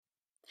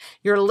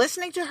You're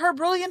listening to Her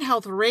Brilliant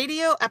Health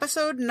Radio,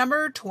 episode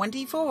number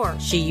 24.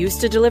 She used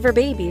to deliver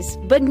babies,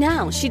 but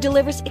now she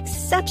delivers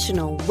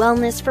exceptional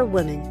wellness for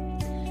women.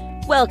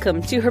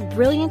 Welcome to Her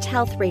Brilliant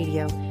Health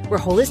Radio, where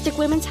holistic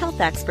women's health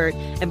expert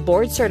and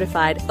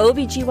board-certified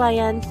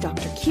OBGYN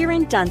Dr.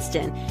 Kieran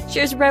Dunstan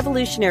shares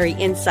revolutionary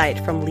insight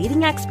from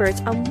leading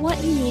experts on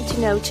what you need to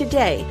know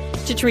today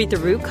to treat the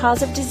root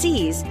cause of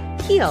disease,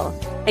 heal,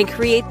 and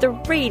create the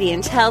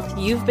radiant health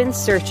you've been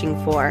searching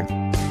for.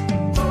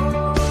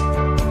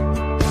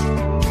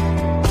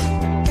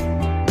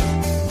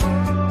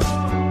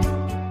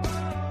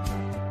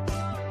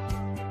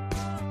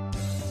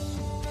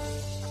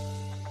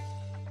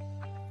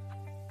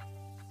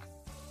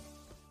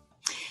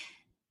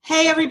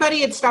 Hey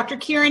everybody, it's Dr.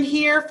 Kieran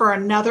here for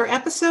another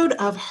episode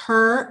of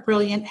Her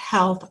Brilliant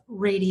Health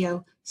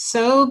Radio.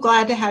 So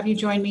glad to have you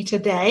join me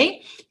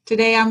today.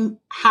 Today I'm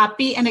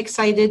happy and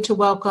excited to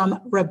welcome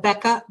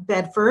Rebecca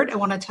Bedford. I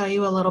want to tell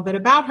you a little bit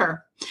about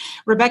her.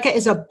 Rebecca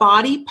is a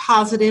body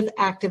positive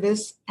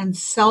activist and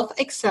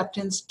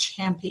self-acceptance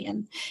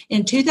champion.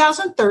 In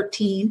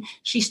 2013,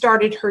 she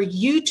started her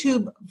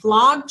YouTube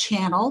vlog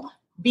channel,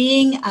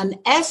 Being an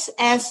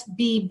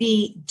SSBBW,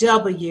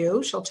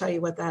 she'll tell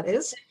you what that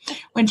is,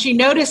 when she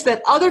noticed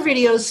that other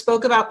videos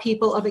spoke about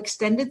people of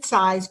extended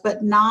size,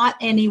 but not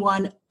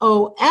anyone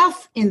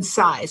OF in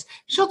size.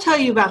 She'll tell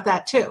you about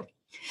that too.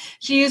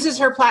 She uses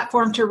her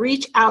platform to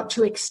reach out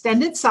to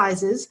extended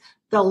sizes,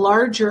 the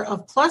larger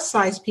of plus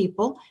size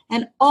people,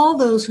 and all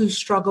those who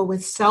struggle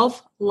with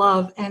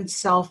self-love and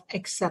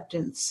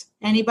self-acceptance.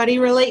 Anybody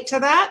relate to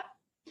that?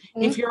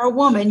 Mm-hmm. If you're a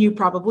woman, you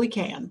probably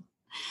can.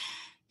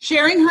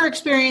 Sharing her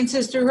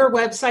experiences through her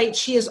website,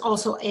 she is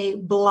also a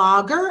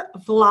blogger,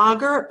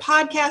 vlogger,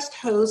 podcast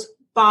host,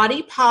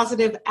 body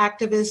positive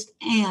activist,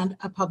 and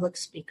a public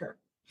speaker.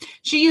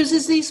 She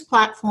uses these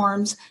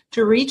platforms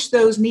to reach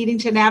those needing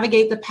to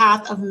navigate the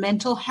path of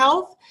mental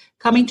health,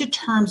 coming to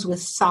terms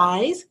with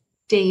size,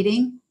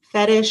 dating,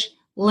 fetish,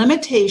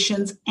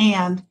 limitations,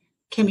 and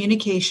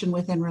communication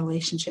within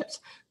relationships.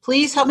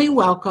 Please help me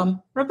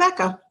welcome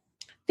Rebecca.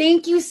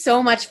 Thank you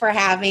so much for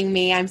having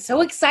me. I'm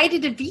so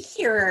excited to be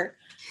here.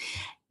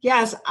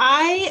 Yes,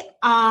 I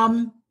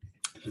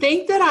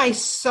think that I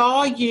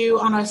saw you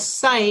on a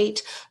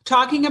site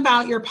talking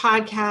about your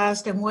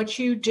podcast and what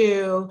you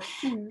do,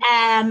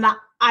 and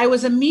I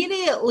was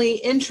immediately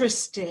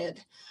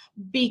interested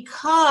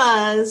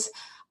because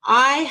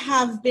I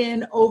have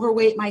been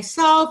overweight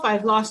myself.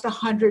 I've lost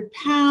 100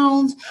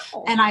 pounds,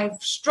 and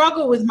I've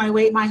struggled with my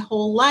weight my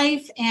whole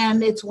life,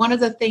 and it's one of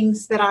the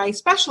things that I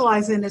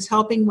specialize in is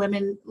helping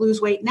women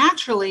lose weight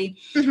naturally.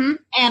 Mm-hmm.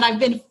 And I've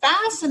been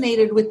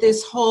fascinated with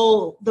this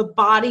the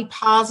body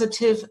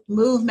positive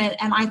movement,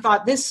 and I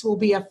thought this will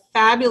be a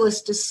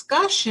fabulous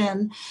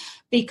discussion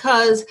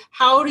because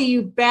how do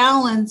you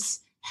balance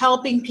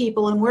helping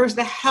people and where's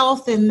the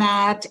health in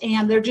that?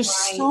 And there are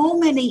just so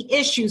many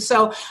issues.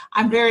 So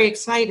I'm very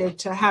excited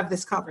to have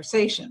this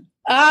conversation.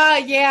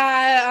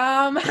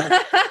 Yeah.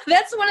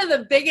 That's one of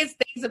the biggest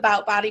things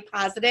about body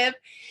positive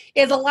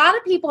is a lot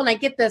of people, and I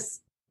get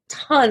this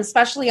ton,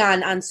 especially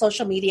on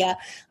social media,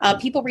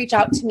 people reach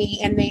out to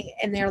me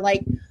and they're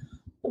like,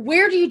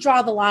 where do you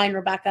draw the line,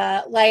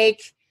 Rebecca?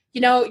 Like,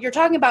 you're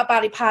talking about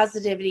body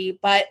positivity,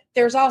 but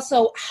there's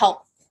also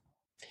health.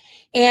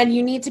 And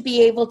you need to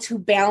be able to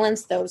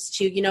balance those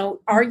two.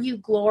 Are you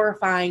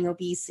glorifying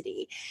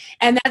obesity?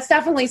 And that's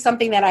definitely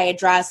something that I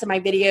address in my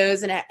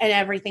videos and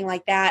everything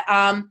like that.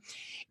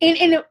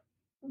 And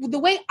the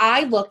way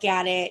I look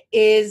at it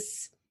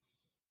is,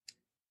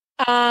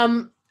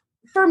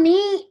 for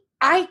me,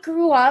 I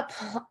grew up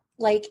for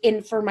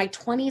my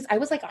 20s, I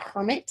was like a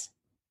hermit.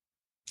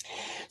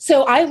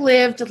 So I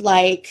lived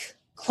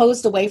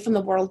closed away from the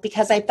world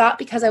because I thought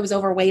because I was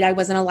overweight, I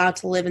wasn't allowed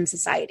to live in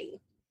society.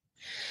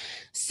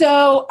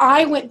 So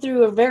I went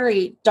through a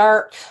very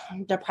dark,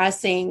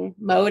 depressing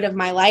mode of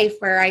my life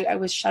where I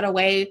was shut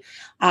away.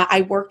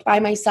 I worked by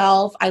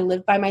myself. I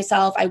lived by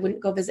myself. I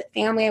wouldn't go visit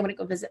family. I wouldn't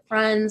go visit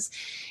friends.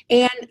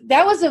 And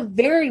that was a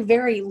very,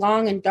 very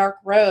long and dark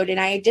road. And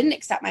I didn't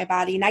accept my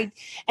body. And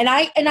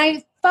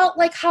I felt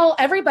like how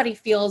everybody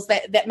feels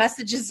that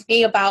messages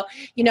me about,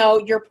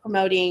 you're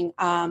promoting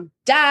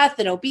death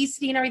and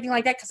obesity and everything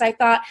like that. Because I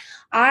thought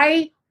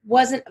I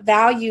wasn't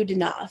valued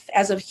enough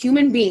as a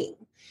human being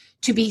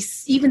to be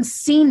even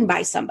seen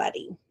by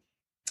somebody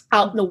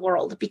out in the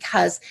world,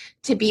 because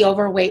to be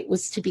overweight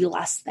was to be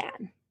less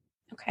than.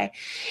 Okay.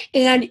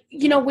 And,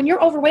 when you're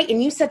overweight,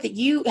 and you said that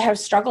you have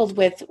struggled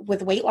with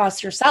weight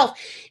loss yourself,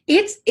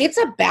 it's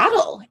a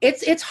battle.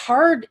 It's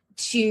hard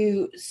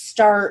to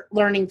start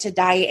learning to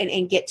diet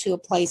and get to a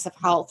place of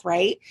health.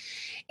 Right.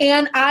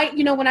 And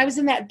when I was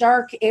in that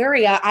dark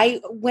area,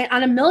 I went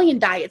on a million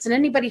diets, and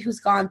anybody who's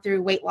gone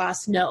through weight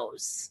loss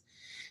knows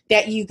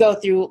that you go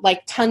through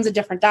tons of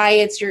different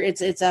diets.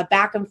 It's a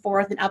back and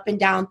forth and up and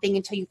down thing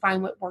until you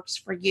find what works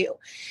for you.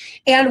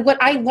 And what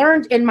I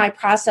learned in my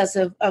process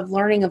of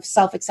learning of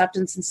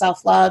self-acceptance and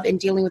self-love and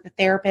dealing with a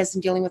therapist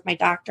and dealing with my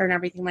doctor and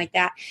everything like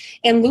that,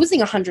 and losing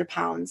 100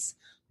 pounds,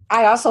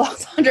 I also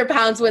lost 100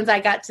 pounds once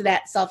I got to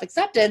that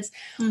self-acceptance,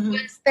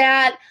 was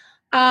that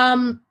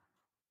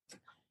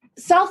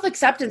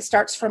self-acceptance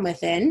starts from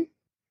within.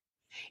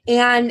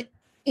 And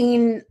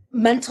in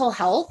mental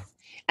health,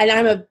 and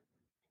I'm a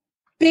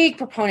big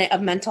proponent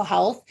of mental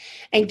health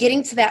and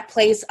getting to that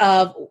place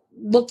of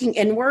looking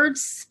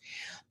inwards,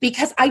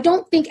 because I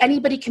don't think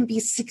anybody can be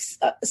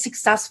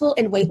successful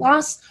in weight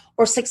loss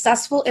or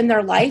successful in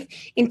their life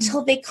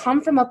until they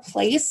come from a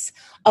place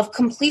of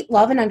complete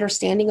love and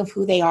understanding of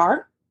who they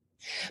are.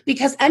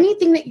 Because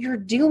anything that you're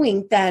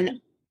doing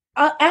then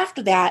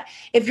after that,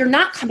 if you're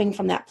not coming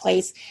from that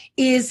place,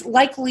 is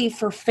likely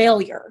for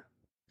failure.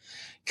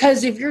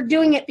 Because if you're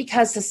doing it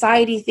because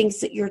society thinks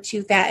that you're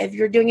too fat, if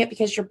you're doing it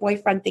because your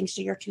boyfriend thinks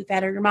that you're too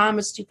fat, or your mom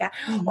is too fat,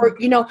 or,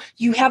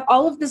 you have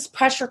all of this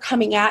pressure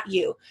coming at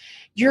you,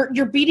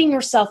 you're beating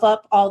yourself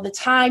up all the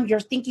time.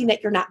 You're thinking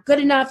that you're not good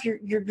enough.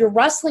 You're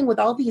wrestling with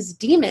all these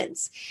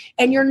demons,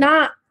 and you're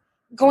not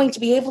going to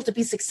be able to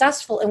be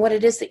successful in what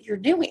it is that you're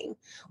doing,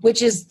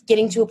 which is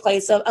getting to a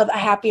place of a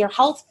happier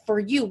health for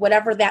you,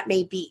 whatever that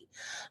may be.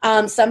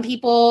 Some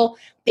people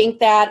think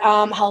that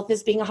health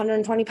is being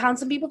 120 pounds.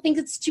 Some people think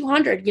it's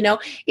 200.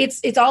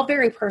 It's all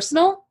very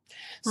personal.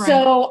 Right.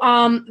 So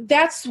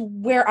that's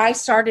where I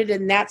started,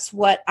 and that's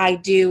what I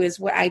do, is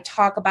what I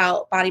talk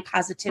about body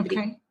positivity.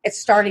 Okay. It's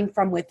starting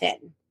from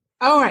within.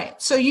 All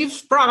right. So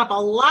you've brought up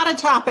a lot of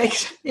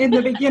topics in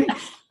the beginning.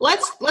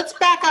 Let's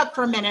back up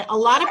for a minute. A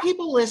lot of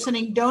people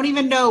listening don't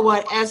even know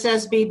what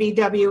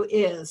SSBBW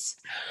is,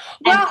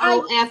 and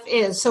OF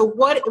is. So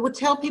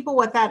tell people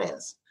what that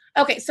is.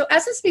 Okay. So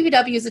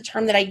SSBBW is a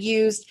term that I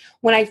used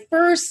when I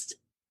first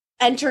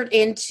entered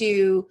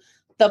into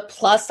the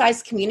plus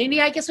size community,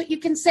 I guess what you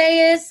can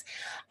say is.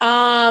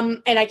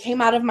 And I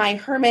came out of my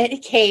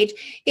hermit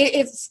cage.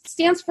 It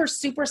stands for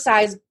super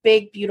size,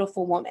 big,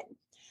 beautiful woman.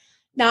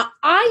 Now,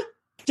 I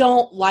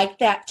don't like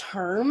that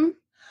term,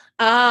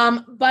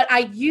 but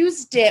I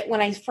used it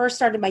when I first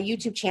started my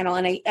YouTube channel,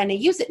 and I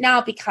use it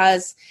now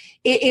because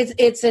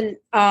it's a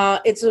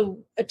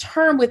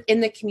term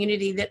within the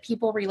community that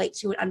people relate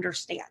to and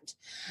understand.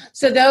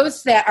 So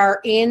those that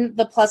are in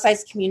the plus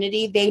size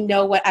community, they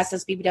know what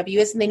SSBBW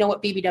is, and they know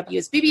what BBW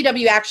is.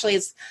 BBW actually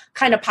is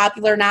kind of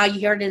popular now. You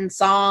hear it in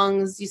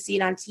songs, you see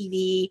it on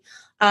TV.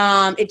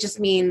 It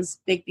just means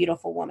big,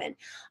 beautiful woman.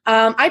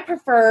 I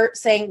prefer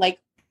saying like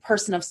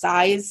person of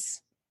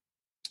size.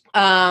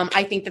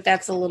 I think that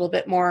that's a little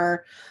bit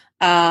more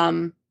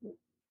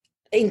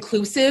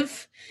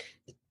inclusive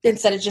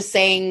instead of just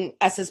saying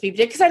SSBBW,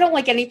 because I don't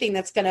like anything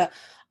that's going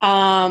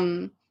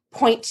to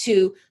point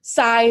to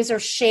size or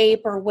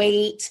shape or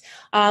weight.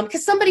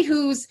 Because somebody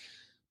who's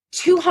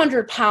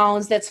 200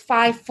 pounds that's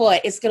 5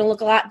 foot is going to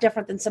look a lot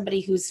different than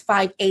somebody who's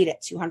 5'8"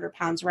 at 200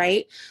 pounds,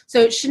 right? So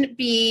it shouldn't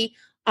be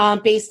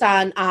based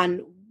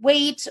on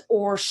weight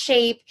or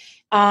shape.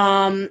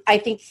 I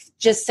think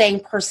just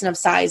saying person of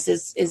size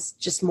is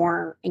just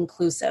more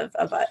inclusive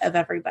of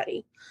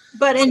everybody.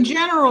 But in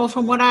general,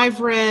 from what I've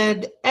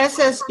read,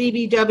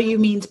 SSBBW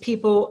means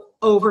people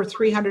over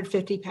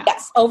 350 pounds.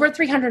 Yes, over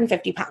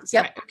 350 pounds.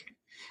 Yep. Right, okay.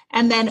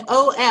 And then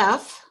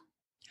OF.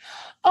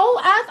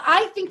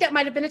 I think that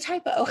might have been a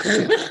typo.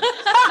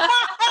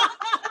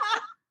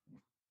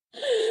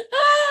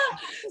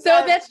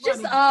 So that's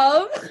just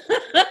of.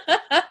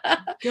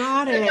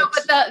 Got it. No,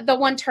 but the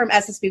one term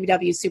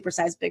SSBBW is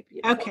supersized, big,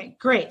 beautiful. Okay,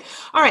 great.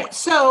 All right.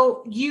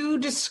 So you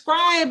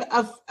describe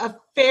a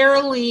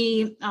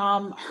fairly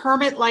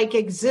hermit-like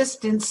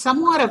existence,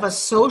 somewhat of a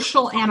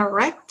social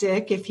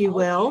anorectic, if you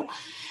will.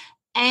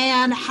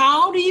 And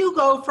how do you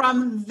go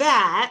from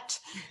that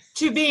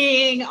to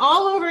being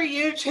all over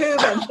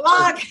YouTube and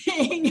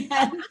blogging?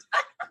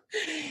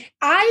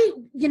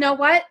 You know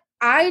what?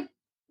 I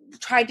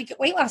tried to get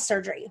weight loss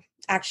surgery,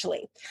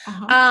 actually.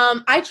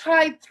 I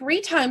tried 3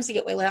 times to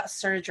get weight loss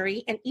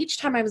surgery, and each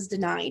time I was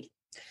denied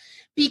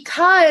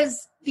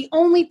because the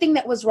only thing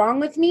that was wrong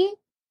with me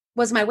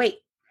was my weight.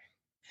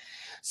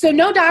 So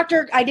no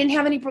doctor, I didn't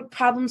have any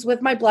problems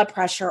with my blood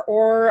pressure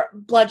or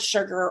blood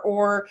sugar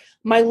or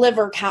my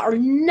liver count or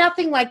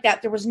nothing like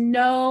that. There was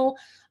no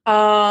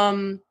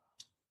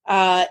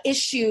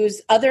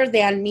issues other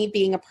than me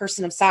being a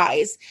person of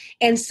size.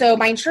 And so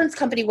my insurance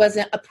company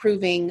wasn't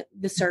approving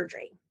the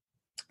surgery.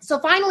 So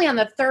finally, on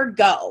the 3rd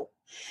go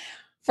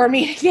for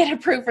me to get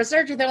approved for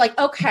surgery, they're like,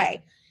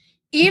 okay,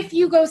 if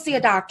you go see a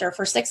doctor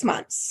for 6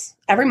 months,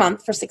 every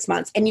month for 6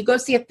 months, and you go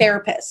see a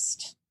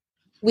therapist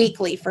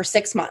weekly for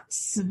 6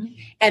 months,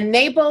 and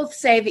they both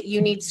say that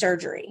you need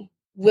surgery,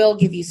 we'll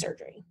give you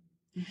surgery.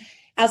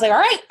 I was like, all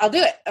right, I'll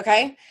do it.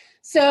 Okay.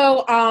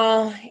 So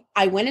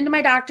I went into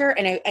my doctor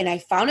and I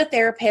found a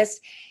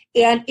therapist,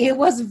 and it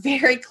was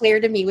very clear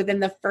to me within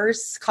the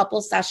first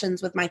couple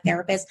sessions with my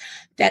therapist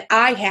that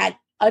I had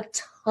a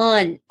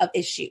ton of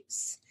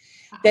issues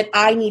that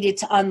I needed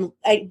to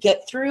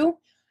get through.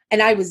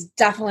 And I was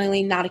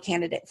definitely not a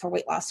candidate for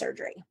weight loss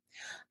surgery.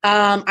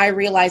 I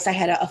realized I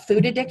had a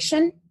food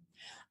addiction.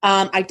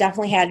 I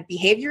definitely had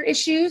behavior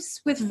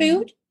issues with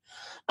food.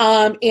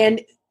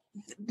 And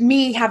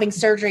me having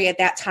surgery at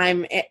that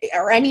time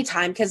or any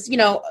time, because,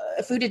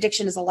 food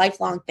addiction is a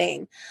lifelong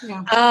thing.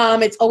 Yeah.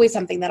 It's always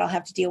something that I'll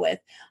have to deal with.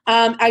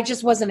 I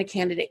just wasn't a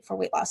candidate for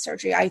weight loss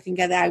surgery. I think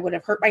that I would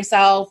have hurt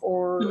myself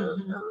or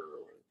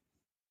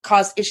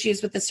caused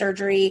issues with the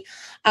surgery.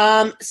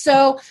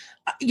 So,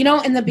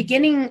 in the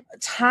beginning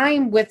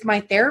time with my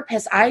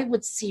therapist, I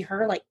would see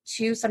her like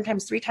 2,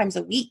 sometimes 3 times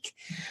a week,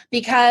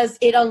 because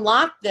it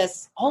unlocked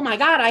this, oh my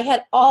God, I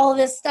had all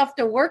this stuff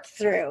to work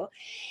through.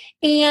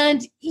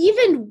 And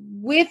even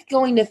with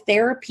going to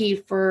therapy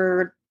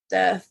for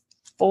the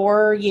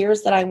 4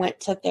 years that I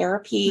went to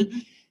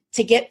therapy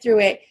to get through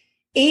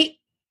it,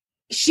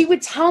 she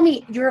would tell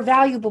me, you're a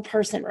valuable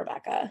person,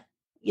 Rebecca.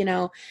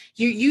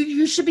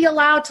 You should be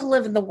allowed to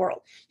live in the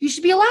world. You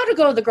should be allowed to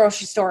go to the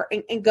grocery store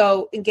and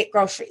go and get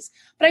groceries.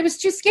 But I was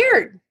too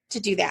scared to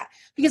do that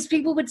because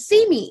people would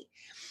see me.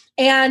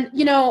 And,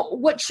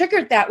 what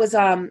triggered that was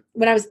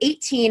when I was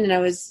 18 and I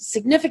was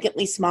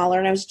significantly smaller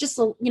and I was just,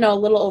 a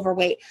little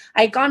overweight.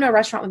 I had gone to a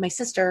restaurant with my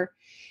sister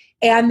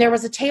and there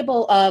was a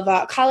table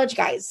of college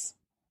guys.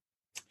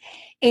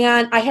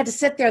 And I had to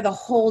sit there the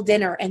whole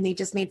dinner and they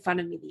just made fun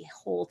of me the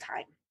whole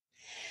time.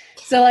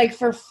 So like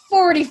for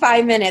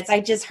 45 minutes,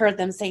 I just heard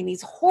them saying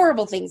these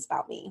horrible things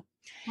about me.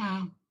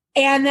 Wow.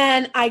 And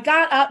then I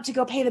got up to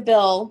go pay the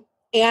bill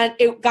and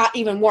it got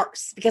even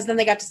worse because then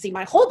they got to see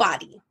my whole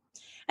body.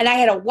 And I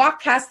had to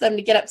walk past them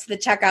to get up to the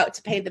checkout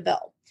to pay the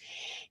bill.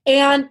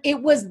 And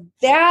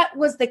that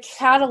was the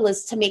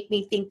catalyst to make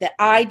me think that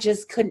I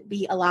just couldn't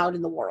be allowed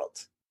in the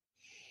world.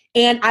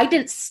 And I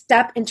didn't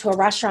step into a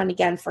restaurant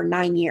again for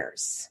 9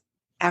 years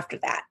after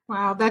that.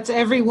 Wow. That's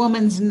every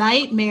woman's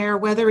nightmare,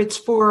 whether it's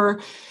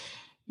for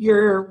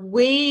your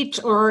weight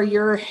or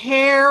your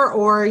hair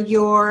or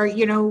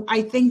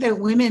I think that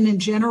women in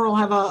general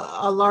have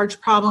a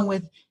large problem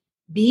with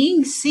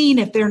being seen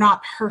if they're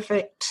not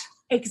perfect.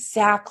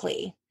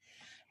 Exactly.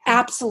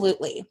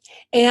 Absolutely.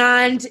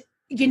 And,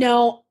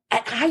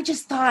 I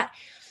just thought,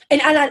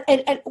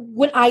 and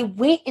when I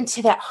went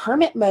into that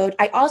hermit mode,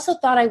 I also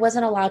thought I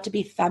wasn't allowed to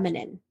be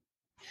feminine.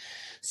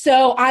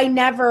 So I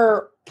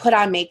never put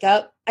on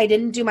makeup. I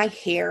didn't do my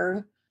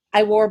hair.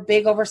 I wore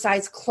big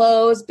oversized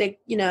clothes,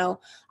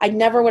 I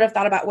never would have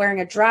thought about wearing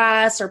a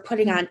dress or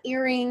putting on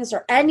earrings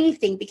or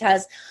anything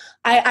because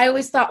I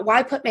always thought,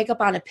 why put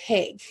makeup on a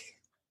pig?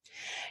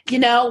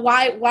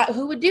 Why,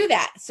 who would do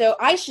that? So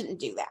I shouldn't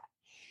do that.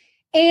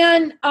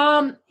 And,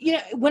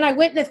 when I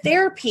went into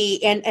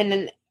therapy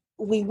and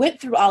we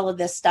went through all of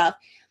this stuff,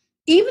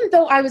 even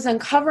though I was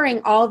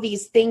uncovering all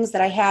these things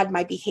that I had,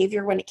 my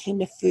behavior when it came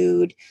to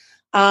food,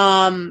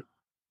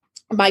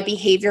 my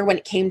behavior when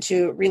it came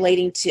to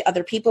relating to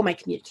other people, my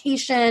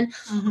communication,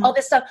 all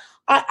this stuff,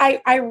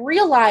 I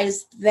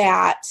realized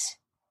that,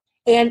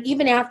 and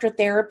even after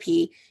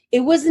therapy,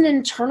 it was an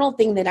internal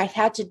thing that I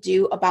had to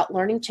do about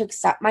learning to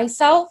accept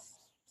myself,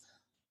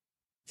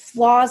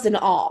 flaws and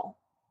all.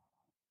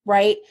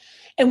 Right.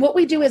 And what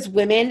we do as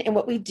women and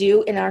what we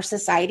do in our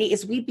society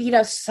is we beat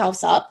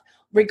ourselves up,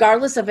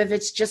 regardless of if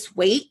it's just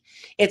weight.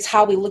 It's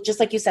how we look, just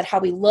like you said, how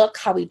we look,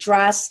 how we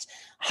dressed,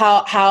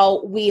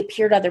 how we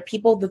appear to other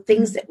people, the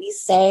things that we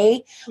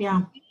say.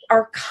 Yeah. We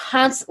are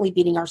constantly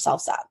beating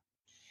ourselves up.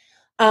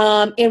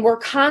 And we're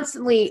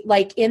constantly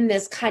like in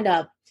this kind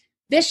of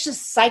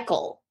vicious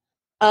cycle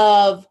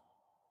of,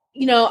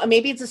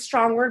 maybe it's a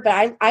strong word,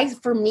 but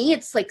for me,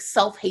 it's like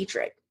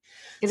self-hatred.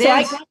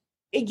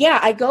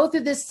 I go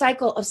through this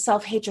cycle of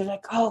self-hatred,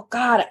 like, oh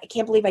God, I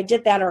can't believe I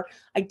did that, or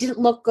I didn't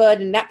look good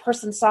and that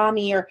person saw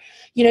me, or,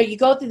 you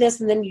go through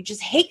this and then you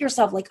just hate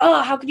yourself, like,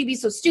 oh, how could you be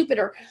so stupid?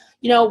 Or,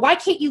 why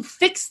can't you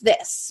fix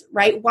this,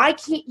 right? Why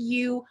can't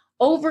you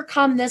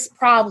overcome this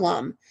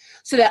problem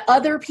so that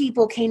other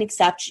people can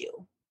accept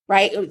you,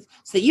 right?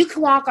 So that you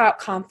can walk out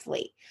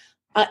confidently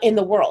in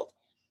the world.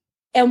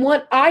 And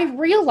what I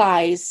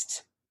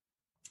realized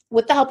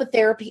with the help of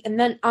therapy and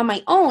then on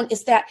my own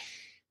is that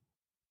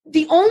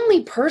the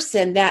only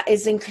person that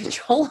is in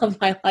control of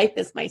my life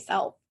is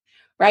myself,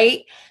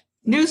 right?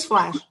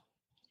 Newsflash.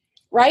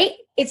 Right?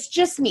 It's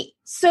just me.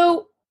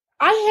 So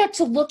I had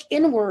to look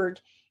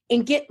inward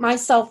and get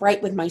myself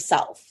right with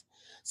myself.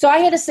 So I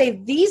had to say,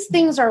 these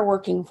things are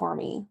working for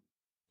me.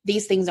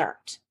 These things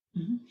aren't.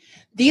 Mm-hmm.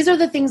 These are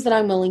the things that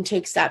I'm willing to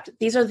accept.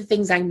 These are the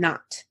things I'm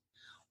not.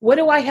 What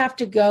do I have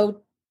to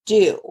go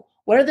do?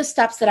 What are the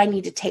steps that I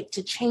need to take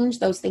to change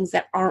those things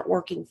that aren't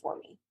working for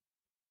me?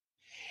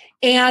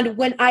 And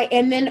when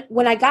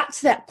I got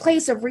to that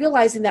place of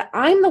realizing that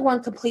I'm the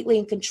one completely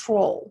in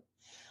control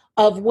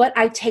of what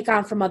I take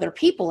on from other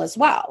people as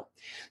well.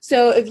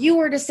 So if you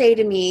were to say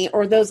to me,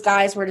 or those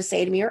guys were to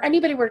say to me, or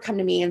anybody were to come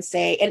to me and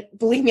say, and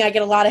believe me, I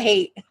get a lot of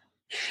hate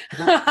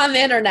on the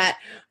internet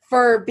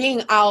for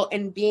being out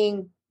and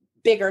being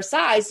bigger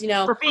size,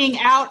 for being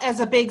out as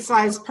a big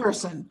size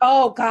person.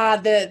 Oh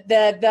God,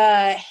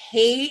 the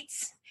hate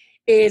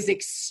is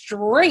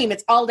extreme.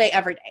 It's all day,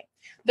 every day.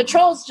 The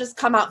trolls just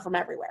come out from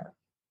everywhere.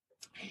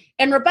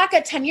 And Rebecca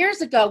 10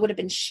 years ago would have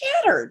been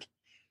shattered,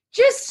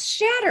 just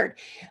shattered.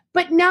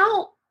 But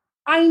now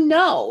I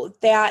know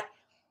that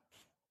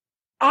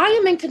I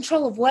am in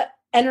control of what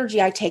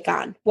energy I take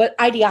on, what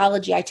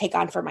ideology I take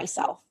on for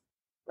myself,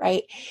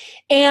 right?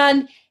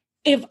 And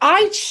if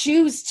I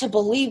choose to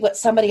believe what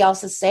somebody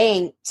else is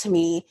saying to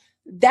me,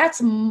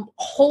 that's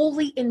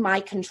wholly in my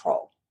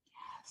control.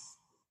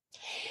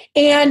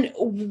 And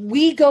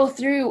we go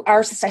through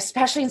our society,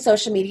 especially in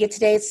social media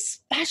today,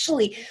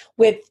 especially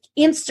with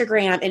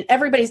Instagram, and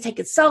everybody's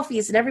taking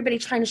selfies and everybody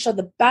trying to show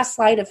the best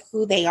light of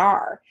who they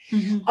are.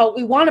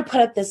 We want to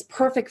put up this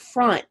perfect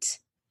front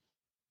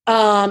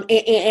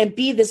and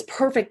be this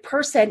perfect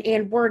person,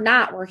 and we're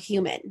not. We're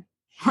human.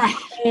 Right.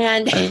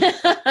 And,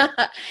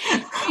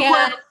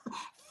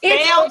 We're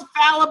failed,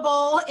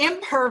 fallible,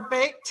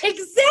 imperfect.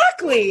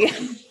 Exactly.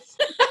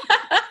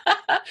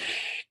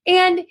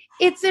 And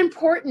it's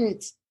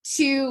important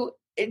to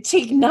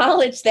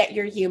acknowledge that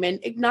you're human,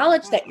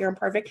 acknowledge that you're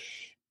imperfect.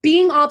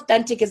 Being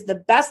authentic is the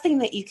best thing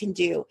that you can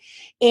do.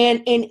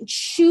 And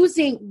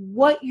choosing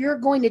what you're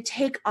going to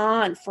take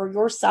on for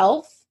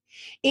yourself,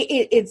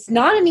 it's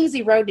not an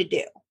easy road to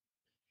do.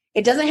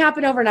 It doesn't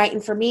happen overnight.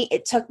 And for me,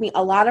 it took me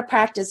a lot of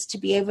practice to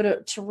be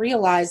able to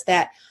realize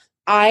that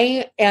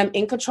I am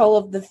in control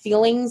of the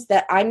feelings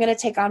that I'm going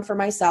to take on for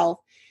myself.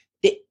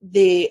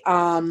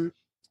 Giving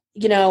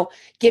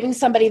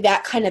somebody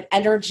that kind of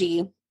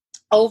energy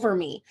over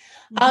me.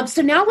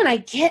 So now when I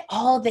get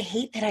all the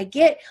hate that I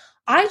get,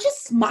 I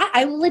just smile.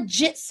 I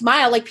legit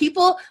smile. Like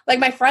people, like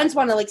my friends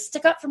want to like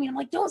stick up for me. I'm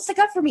like, don't stick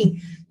up for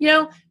me.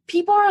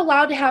 People are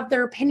allowed to have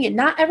their opinion.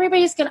 Not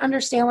everybody's going to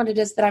understand what it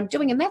is that I'm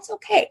doing. And that's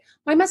okay.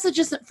 My message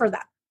isn't for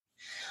them.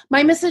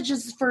 My message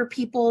is for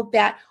people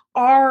that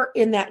are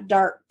in that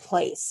dark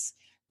place,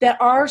 that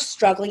are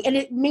struggling. And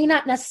it may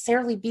not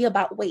necessarily be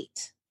about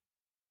weight.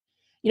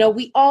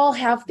 We all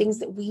have things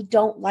that we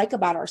don't like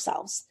about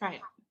ourselves. Right.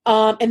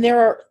 And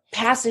there are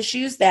past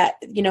issues that,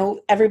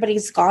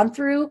 everybody's gone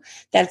through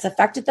that's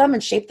affected them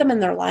and shaped them in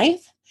their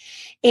life.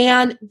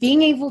 And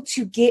being able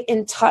to get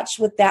in touch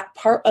with that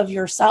part of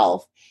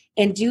yourself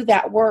and do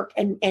that work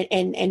and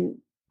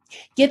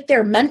get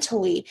there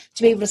mentally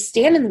to be able to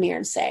stand in the mirror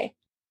and say,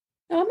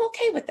 no, I'm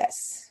okay with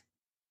this.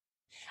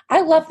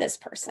 I love this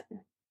person.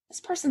 This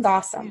person's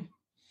awesome. Yeah.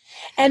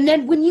 And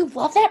then when you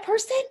love that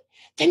person,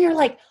 then you're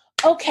like,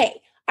 okay,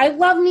 I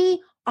love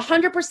me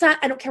 100%.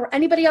 I don't care what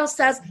anybody else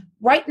says.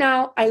 Right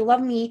now, I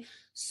love me.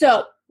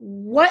 So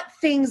what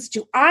things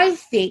do I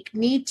think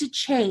need to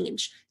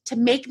change to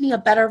make me a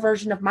better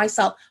version of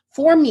myself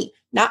for me?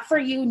 Not for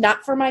you,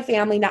 not for my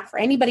family, not for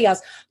anybody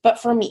else, but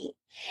for me.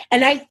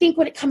 And I think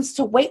when it comes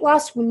to weight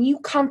loss, when you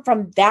come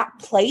from that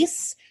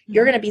place,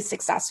 you're going to be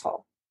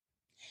successful.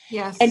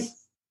 Yes.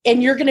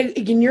 And you're going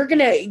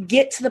to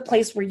get to the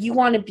place where you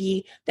want to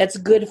be that's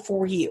good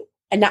for you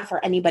and not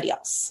for anybody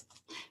else.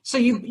 So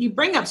you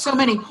bring up so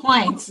many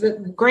points,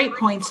 great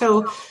points.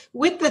 So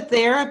with the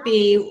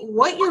therapy,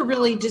 what you're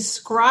really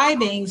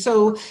describing,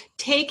 so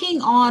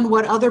taking on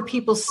what other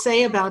people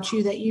say about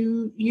you that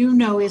you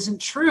know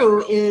isn't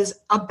true is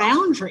a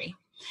boundary.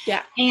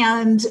 Yeah.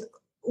 And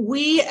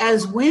we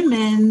as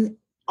women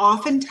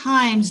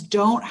oftentimes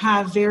don't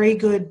have very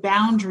good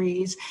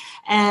boundaries,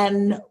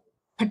 and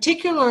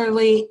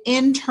particularly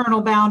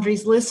internal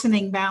boundaries,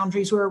 listening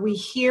boundaries, where we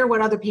hear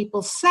what other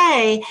people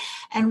say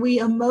and we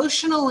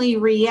emotionally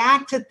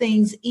react to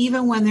things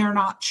even when they're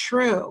not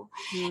true.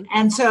 Mm-hmm.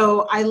 And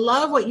so I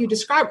love what you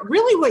described.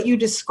 Really what you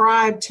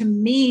described to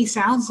me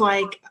sounds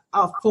like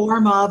a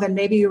form of, and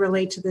maybe you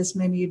relate to this,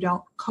 maybe you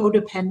don't,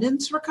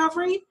 codependence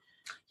recovery.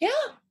 Yeah.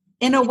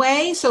 In a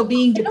way. So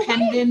being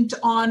dependent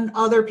on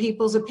other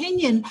people's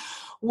opinion,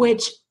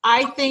 which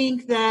I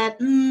think that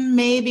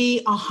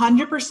maybe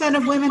 100%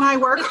 of women I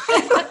work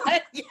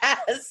with,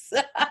 yes,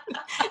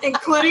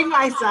 including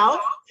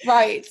myself,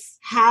 right,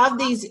 have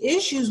these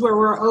issues where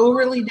we're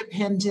overly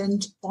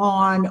dependent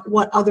on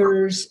what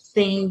others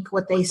think,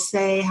 what they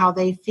say, how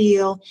they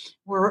feel.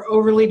 We're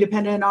overly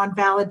dependent on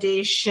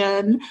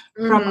validation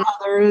from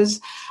others.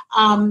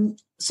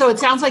 So it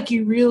sounds like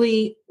you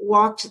really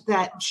walked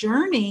that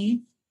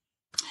journey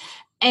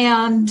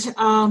and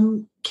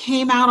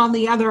came out on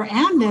the other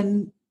end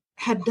and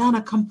had done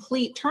a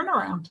complete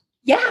turnaround.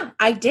 Yeah,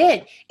 I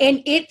did.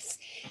 And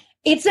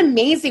it's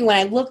amazing when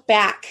I look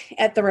back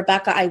at the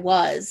Rebecca I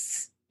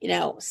was,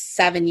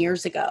 7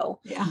 years ago,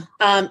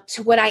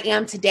 to what I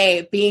am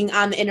today, being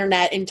on the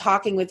internet and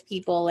talking with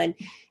people and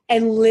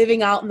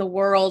living out in the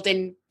world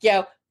and,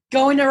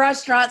 going to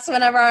restaurants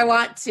whenever I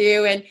want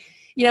to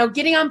and,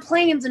 getting on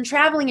planes and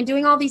traveling and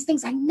doing all these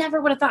things I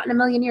never would have thought in a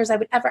million years I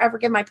would ever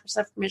give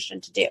myself permission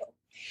to do.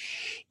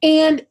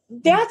 And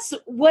that's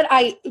what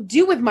I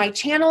do with my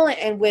channel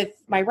and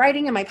with my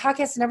writing and my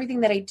podcast and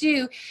everything that I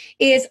do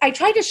is I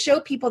try to show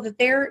people that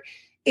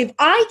if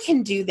I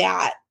can do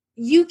that,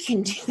 you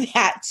can do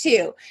that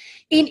too.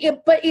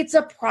 But it's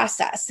a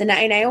process. And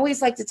I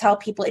always like to tell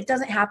people it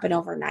doesn't happen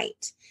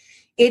overnight.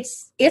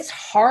 It's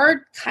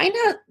hard, kind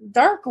of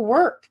dark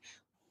work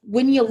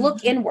when you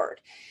look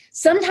inward.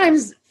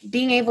 Sometimes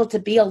being able to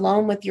be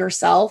alone with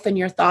yourself and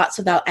your thoughts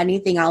without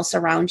anything else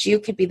around you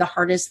could be the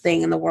hardest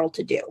thing in the world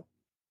to do.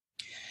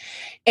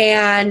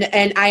 And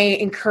I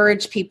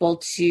encourage people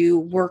to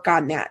work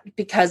on that,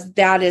 because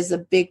that is a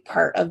big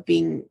part of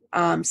being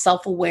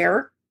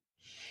self-aware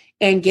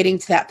and getting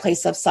to that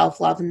place of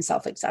self-love and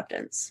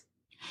self-acceptance.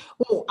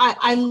 Well,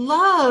 I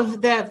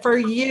love that for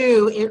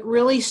you, it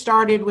really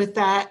started with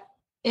that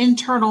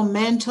internal,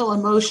 mental,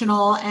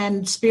 emotional,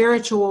 and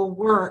spiritual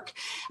work.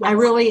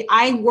 Yes.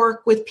 I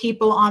work with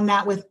people on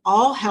that with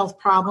all health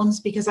problems,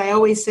 because I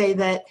always say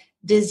that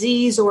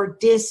disease or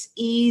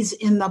dis-ease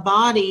in the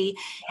body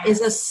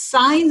is a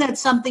sign that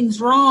something's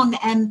wrong,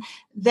 and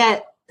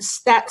that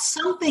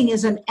something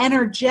is an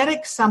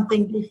energetic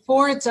something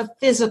before it's a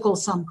physical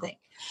something.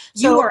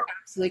 You So are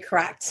absolutely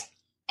correct.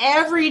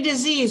 every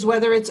disease,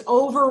 whether it's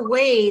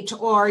overweight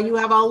or you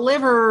have a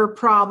liver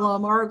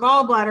problem or a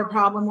gallbladder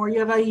problem or you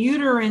have a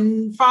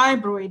uterine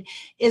fibroid,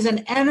 is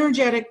an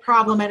energetic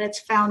problem at its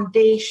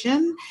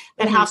foundation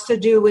that has to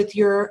do with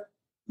your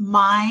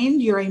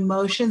mind, your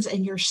emotions,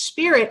 and your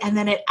spirit, and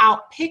then it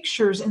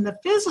outpictures in the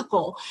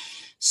physical.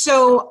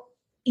 So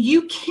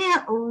you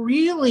can't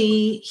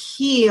really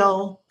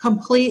heal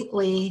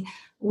completely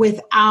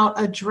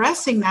without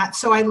addressing that.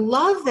 So I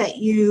love that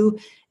you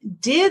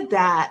did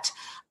that.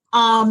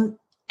 And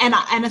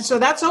so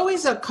that's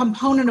always a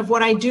component of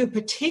what I do,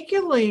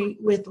 particularly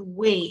with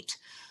weight.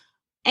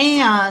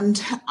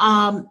 And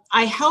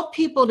I help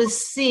people to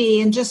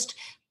see, and just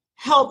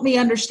help me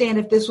understand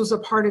if this was a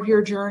part of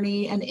your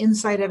journey and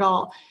insight at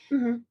all.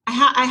 Mm-hmm.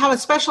 I have a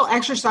special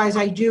exercise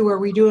I do where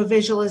we do a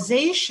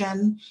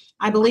visualization.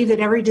 I believe that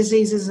every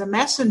disease is a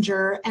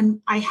messenger,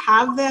 and I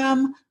have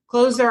them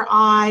close their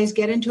eyes,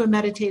 get into a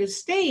meditative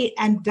state,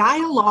 and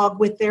dialogue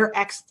with their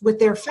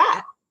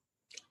fat.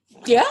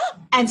 Yeah.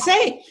 And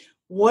say,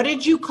 what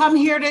did you come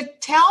here to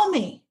tell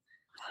me?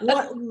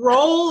 What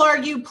role are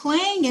you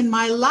playing in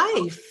my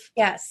life?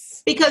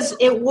 Yes. Because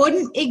it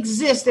wouldn't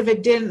exist if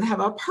it didn't have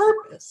a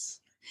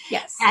purpose.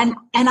 Yes. And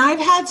I've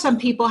had some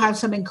people have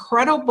some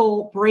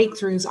incredible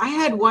breakthroughs. I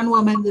had one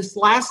woman this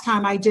last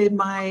time I did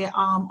my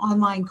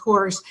online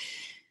course.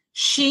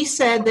 She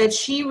said that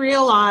she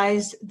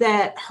realized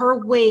that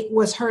her weight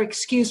was her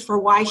excuse for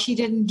why she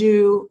didn't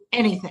do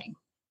anything.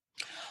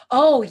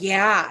 Oh,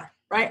 yeah.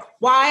 Right?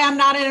 Why I'm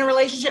not in a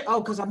relationship?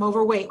 Oh, because I'm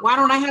overweight. Why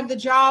don't I have the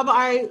job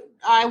I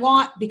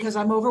want? Because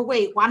I'm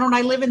overweight. Why don't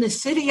I live in the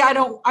city I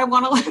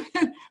want to live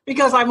in?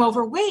 Because I'm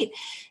overweight.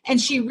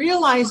 And she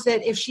realized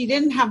that if she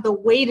didn't have the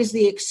weight as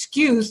the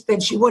excuse,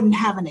 then she wouldn't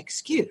have an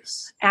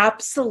excuse.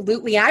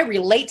 Absolutely. I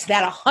relate to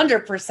that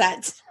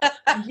 100%.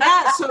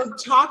 Yeah. So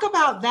talk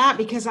about that,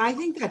 because I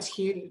think that's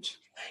huge.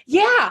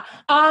 Yeah.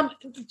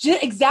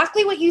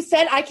 Exactly what you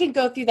said. I can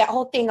go through that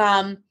whole thing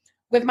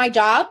with my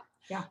job.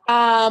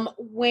 Yeah.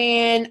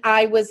 When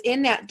I was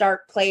in that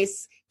dark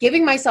place,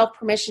 giving myself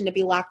permission to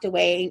be locked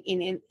away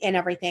in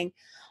everything,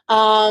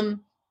 I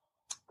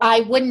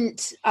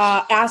wouldn't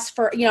ask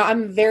for,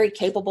 I'm a very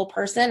capable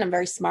person. I'm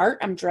very smart.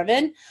 I'm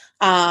driven.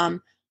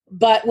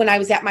 But when I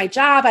was at my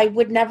job, I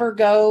would never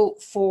go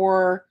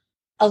for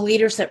a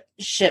leadership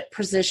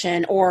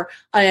position or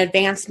an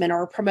advancement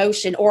or a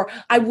promotion, or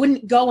I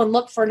wouldn't go and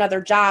look for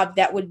another job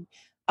that would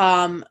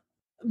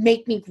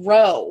make me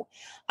grow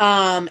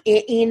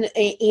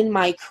in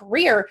my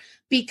career,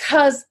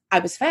 because I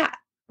was fat,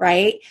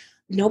 right?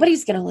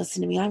 Nobody's going to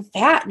listen to me. I'm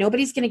fat.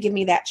 Nobody's going to give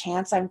me that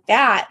chance. I'm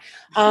fat.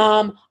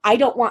 I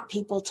don't want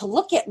people to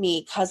look at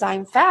me because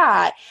I'm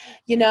fat.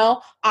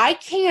 I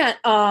can't,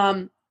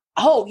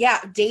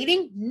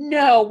 dating?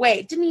 No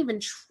way. Didn't even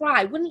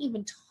try. Wouldn't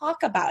even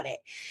talk about it,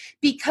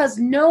 because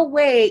no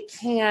way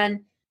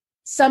can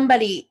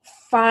somebody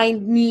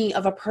find me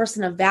of a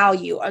person of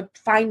value or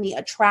find me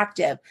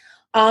attractive.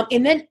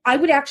 And then I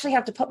would actually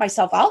have to put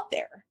myself out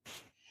there,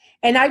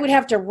 and I would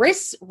have to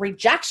risk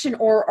rejection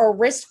or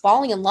risk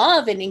falling in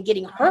love and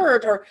getting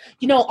hurt, or,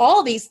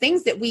 all these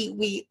things that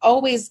we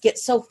always get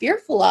so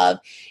fearful of.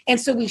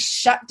 And so we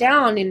shut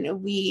down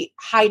and we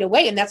hide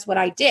away. And that's what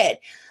I did.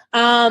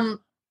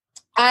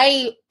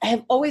 I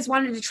have always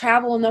wanted to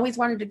travel and always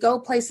wanted to go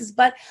places,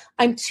 but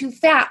I'm too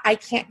fat. I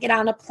can't get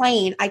on a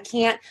plane. I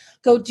can't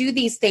go do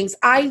these things.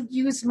 I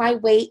use my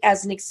weight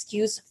as an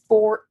excuse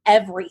for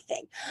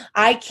everything.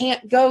 I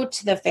can't go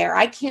to the fair.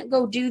 I can't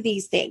go do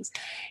these things.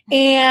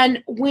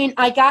 And when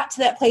I got to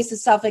that place of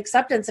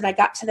self-acceptance, and I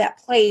got to that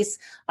place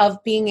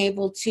of being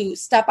able to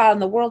step out in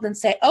the world and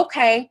say,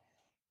 okay,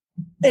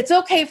 it's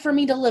okay for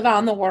me to live out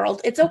in the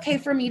world. It's okay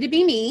for me to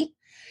be me.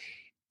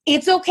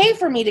 It's okay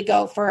for me to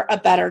go for a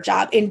better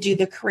job and do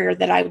the career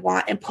that I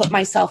want and put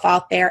myself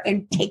out there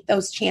and take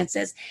those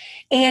chances.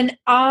 And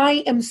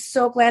I am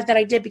so glad that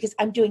I did, because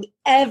I'm doing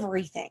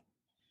everything.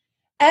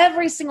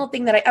 Every single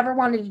thing that I ever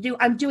wanted to do,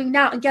 I'm doing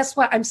now. And guess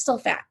what? I'm still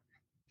fat.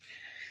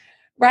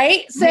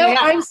 Right? So yeah.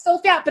 I'm still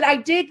fat. But I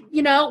did,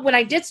 when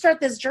I did start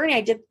this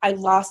journey, I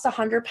lost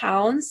 100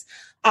 pounds.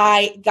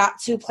 I got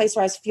to a place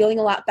where I was feeling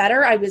a lot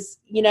better. I was,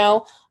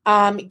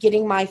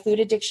 getting my food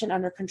addiction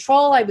under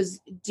control. I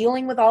was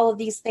dealing with all of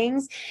these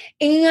things,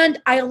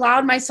 and I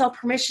allowed myself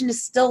permission to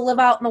still live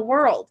out in the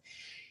world.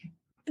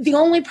 The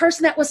only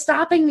person that was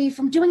stopping me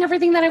from doing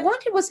everything that I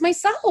wanted was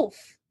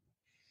myself.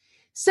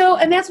 So,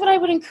 and that's what I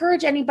would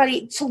encourage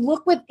anybody to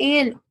look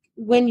within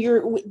when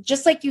you're,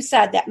 just like you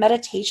said, that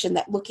meditation,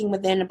 that looking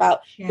within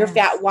about your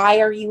fat. Why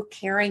are you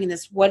carrying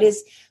this? What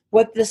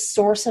the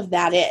source of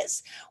that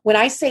is? When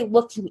I say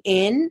looking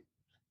in,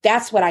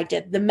 that's what I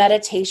did. The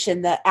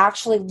meditation, the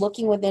actually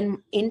looking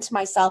within into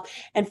myself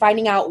and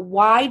finding out,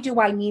 why do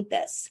I need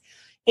this?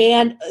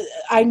 And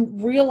I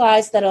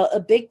realized that a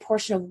big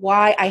portion of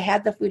why I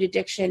had the food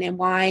addiction and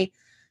why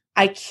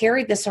I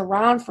carried this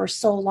around for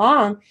so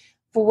long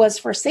was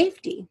for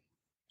safety.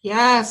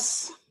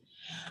 Yes.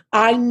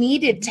 I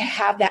needed to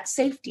have that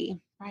safety.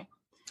 Right.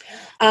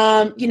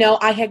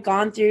 I had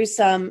gone through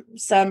some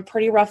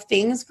pretty rough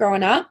things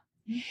growing up,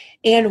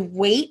 and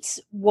weight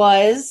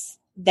was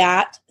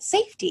that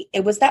safety.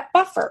 It was that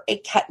buffer.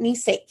 It kept me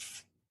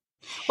safe.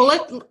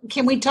 Well,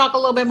 can we talk a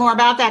little bit more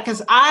about that?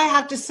 Because I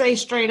have to say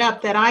straight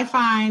up that I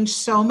find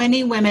so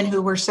many women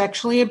who were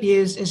sexually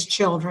abused as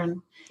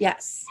children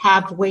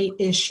have weight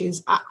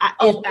issues.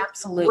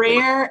 Absolutely.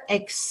 Rare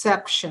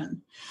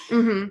exception.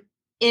 Mm-hmm.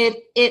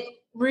 It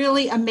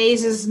really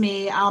amazes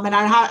me. And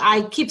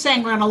I keep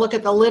saying we're going to look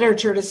at the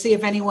literature to see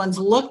if anyone's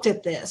looked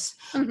at this.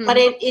 Mm-hmm. But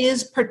it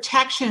is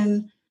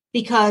protection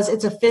because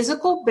it's a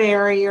physical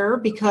barrier,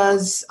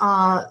 because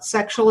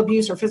sexual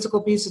abuse or physical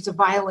abuse is a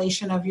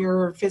violation of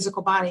your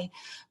physical body.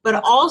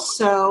 But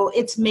also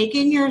it's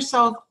making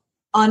yourself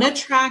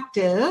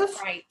unattractive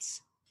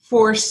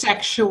for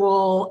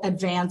sexual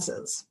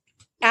advances.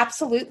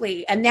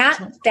 Absolutely. And that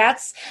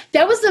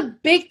was a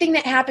big thing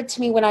that happened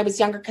to me when I was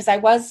younger, because I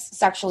was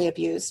sexually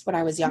abused when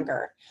I was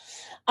younger.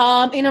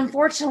 And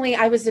unfortunately,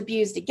 I was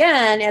abused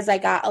again as I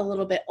got a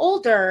little bit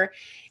older.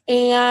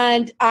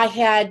 And I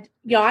had,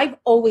 I've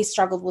always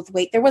struggled with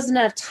weight. There wasn't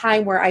a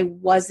time where I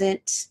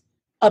wasn't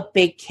a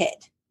big kid.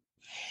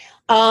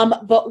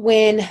 But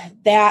when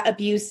that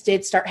abuse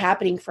did start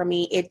happening for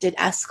me, it did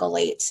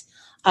escalate.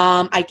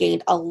 I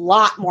gained a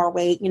lot more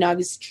weight. I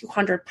was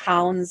 200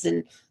 pounds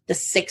in the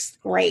 6th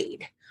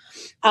grade.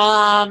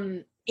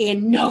 And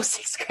no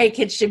 6th grade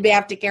kid should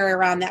have to carry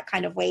around that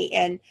kind of weight.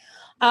 And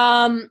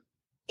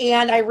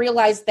I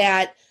realized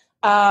that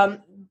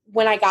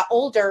when I got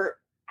older,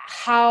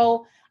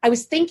 how I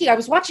was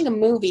watching a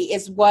movie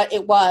is what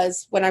it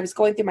was when I was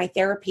going through my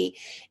therapy.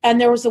 And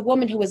there was a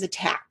woman who was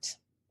attacked.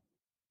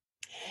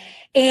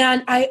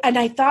 And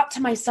I thought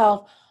to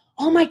myself,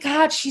 oh my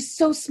God, she's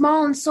so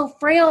small and so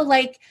frail.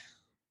 Like,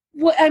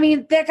 what? I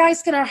mean, that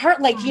guy's going to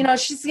hurt. Like,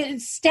 she's going to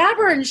stab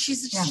her, and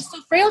she's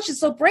so frail. She's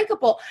so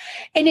breakable.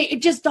 And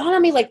it just dawned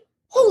on me, like,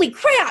 holy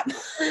crap.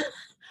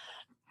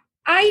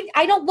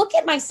 I don't look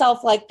at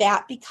myself like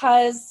that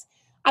because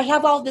I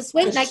have all this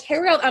weight and I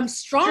carry out, I'm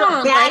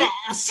strong. You're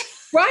badass.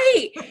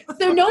 Right.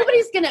 So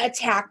nobody's going to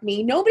attack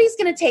me. Nobody's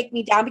going to take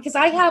me down because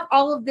I have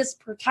all of this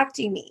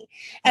protecting me.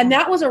 And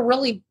that was a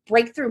really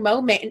breakthrough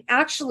moment. And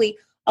actually,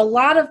 a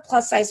lot of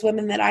plus size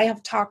women that I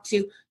have talked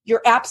to,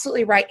 you're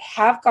absolutely right,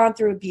 have gone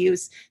through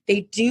abuse.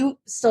 They do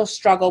still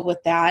struggle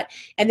with that.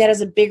 And that is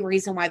a big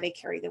reason why they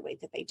carry the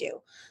weight that they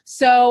do.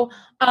 So,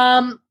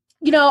 when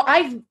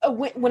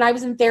I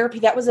was in therapy,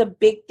 that was a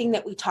big thing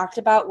that we talked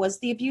about, was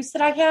the abuse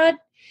that I had.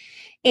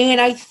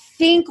 And I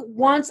think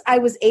once I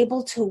was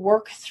able to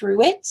work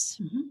through it,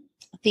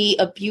 the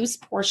abuse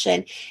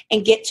portion,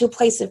 and get to a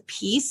place of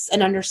peace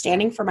and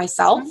understanding for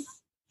myself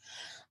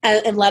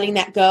and letting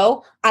that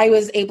go, I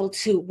was able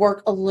to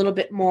work a little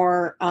bit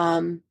more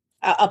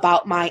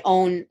about my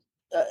own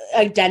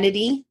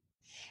identity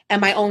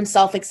and my own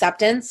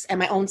self-acceptance and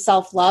my own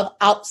self-love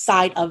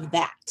outside of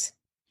that.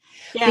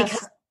 Yes.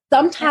 Because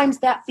sometimes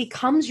that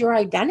becomes your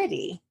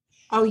identity.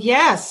 Oh,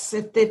 yes.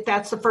 If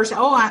that's the first,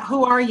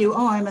 who are you?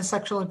 Oh, I'm a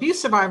sexual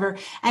abuse survivor.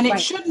 And it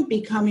shouldn't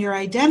become your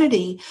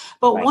identity.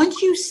 But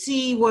once you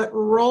see what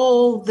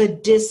role the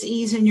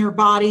dis-ease in your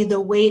body, the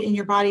weight in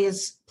your body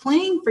is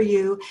playing for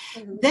you,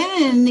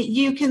 then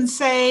you can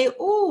say,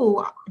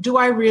 oh, do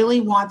I really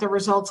want the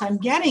results I'm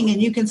getting?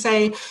 And you can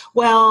say,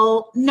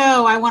 well,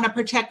 no, I want to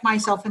protect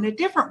myself in a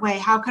different way.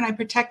 How can I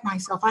protect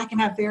myself? I can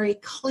have very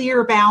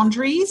clear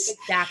boundaries.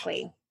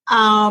 Exactly.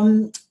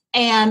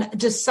 And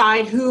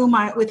decide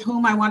with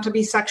whom I want to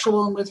be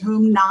sexual and with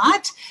whom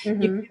not.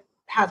 You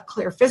have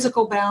clear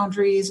physical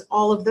boundaries,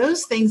 all of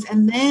those things.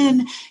 And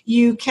then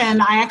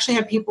I actually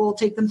have people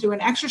take them through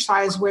an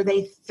exercise where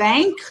they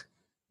thank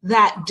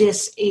that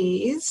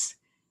dis-ease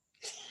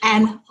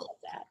and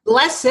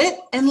bless it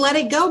and let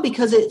it go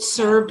because it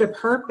served a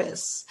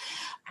purpose.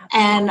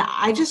 And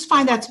I just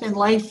find that's been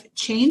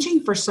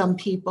life-changing for some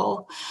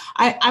people.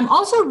 I'm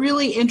also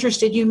really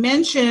interested, you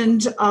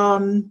mentioned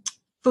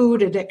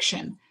food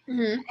addiction.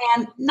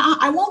 And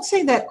I won't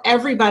say that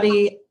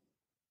everybody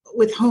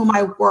with whom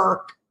I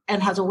work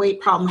and has a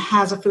weight problem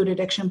has a food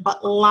addiction,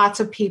 but lots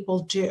of people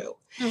do.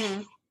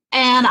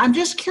 And I'm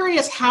just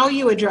curious how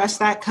you address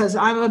that, because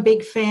I'm a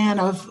big fan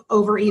of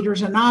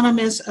Overeaters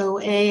Anonymous,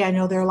 OA. I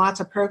know there are lots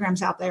of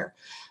programs out there.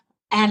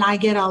 And I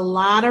get a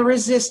lot of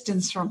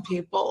resistance from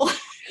people.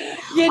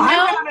 I'm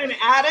not an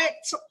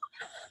addict.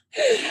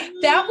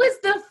 That was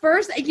the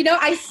first,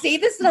 I say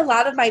this in a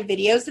lot of my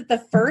videos, that the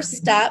first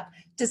step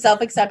to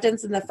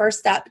self-acceptance and the first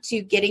step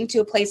to getting to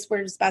a place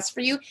where it's best for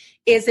you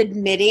is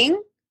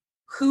admitting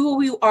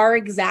who you are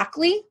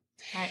exactly.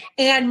 Right.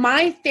 And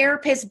my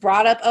therapist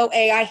brought up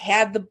OA. I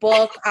had the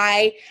book.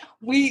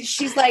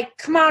 She's like,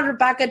 come on,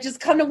 Rebecca, just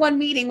come to one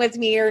meeting with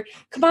me, or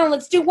come on,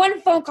 let's do one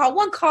phone call,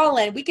 one call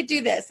in. We could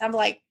do this. I'm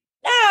like,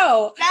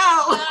 no.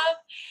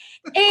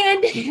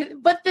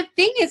 But the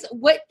thing is,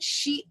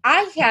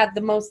 I had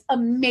the most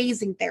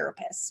amazing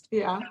therapist.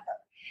 Yeah.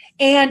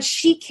 And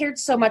she cared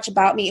so much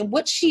about me. And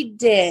what she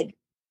did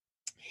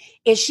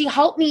is she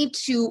helped me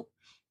to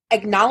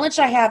acknowledge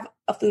I have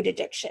a food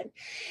addiction,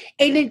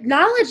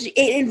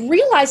 and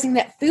realizing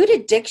that food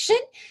addiction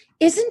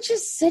isn't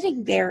just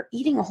sitting there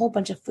eating a whole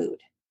bunch of food.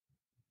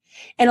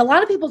 And a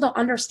lot of people don't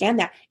understand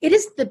that. It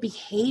is the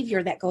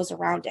behavior that goes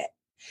around it.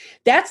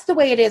 That's the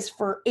way it is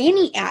for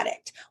any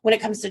addict. When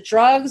it comes to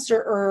drugs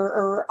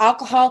or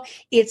alcohol,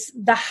 it's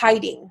the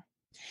hiding.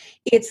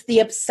 It's the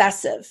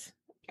obsessive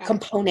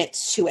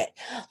components to it.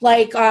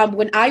 Like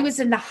when I was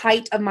in the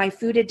height of my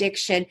food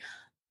addiction,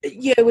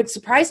 it would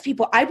surprise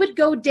people. I would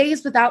go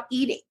days without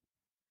eating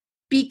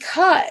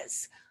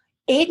because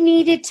it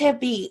needed to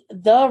be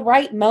the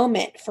right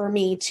moment for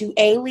me to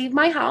leave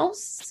my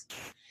house,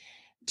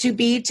 to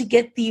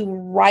get the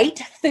right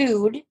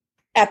food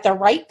at the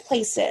right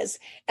places,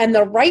 and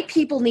the right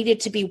people needed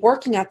to be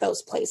working at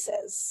those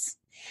places.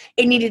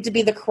 It needed to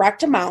be the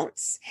correct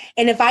amounts.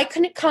 And if I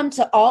couldn't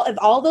if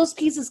all those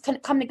pieces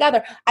couldn't come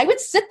together, I would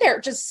sit there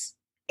just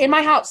in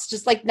my house,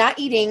 just like not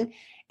eating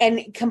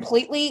and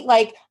completely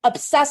like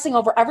obsessing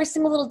over every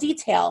single little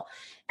detail.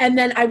 And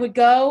then I would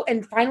go,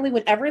 and finally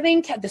when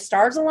the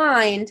stars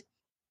aligned,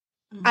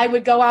 I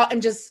would go out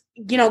and just,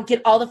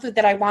 get all the food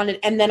that I wanted.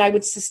 And then I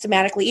would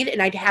systematically eat it.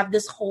 And I'd have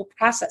this whole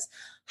process,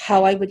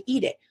 how I would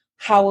eat it,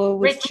 how it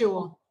would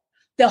ritual,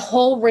 the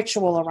whole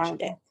ritual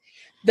around it,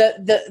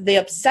 the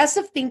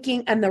obsessive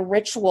thinking and the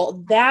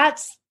ritual,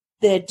 that's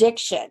the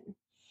addiction.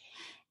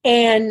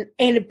 And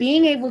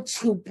being able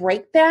to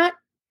break that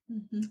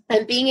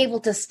and being able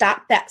to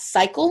stop that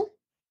cycle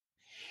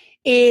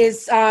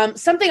is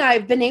something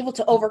I've been able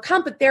to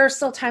overcome, but there are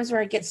still times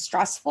where it gets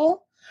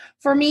stressful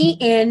for me,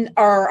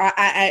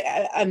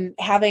 I'm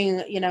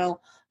having,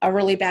 a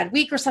really bad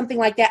week or something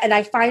like that. And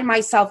I find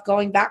myself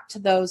going back to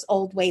those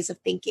old ways of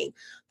thinking,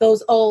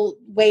 those old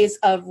ways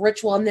of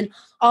ritual. And then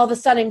all of a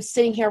sudden I'm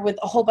sitting here with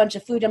a whole bunch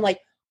of food. I'm like,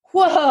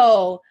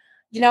 whoa,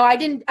 I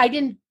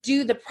didn't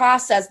do the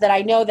process that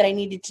I know that I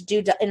needed to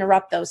do to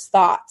interrupt those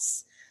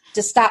thoughts,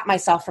 to stop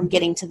myself from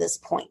getting to this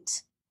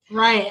point.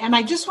 Right. And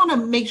I just want to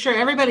make sure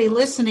everybody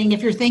listening,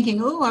 if you're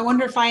thinking, oh, I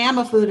wonder if I am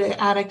a food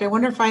addict, I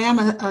wonder if I am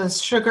a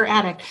sugar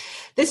addict.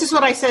 This is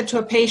what I said to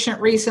a patient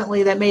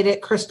recently that made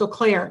it crystal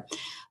clear.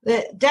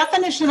 The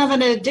definition of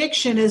an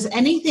addiction is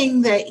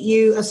anything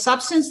a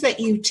substance that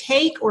you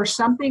take or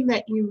something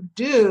that you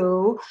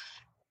do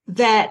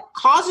that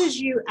causes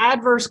you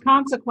adverse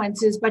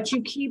consequences, but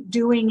you keep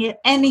doing it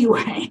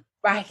anyway.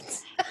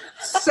 Right.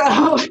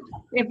 So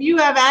if you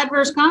have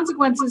adverse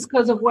consequences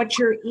because of what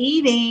you're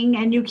eating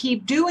and you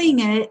keep doing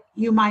it,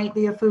 you might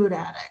be a food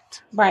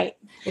addict. Right.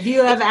 If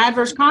you have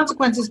adverse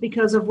consequences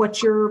because of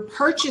what you're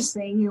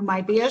purchasing, you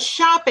might be a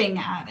shopping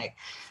addict.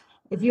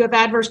 If you have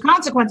adverse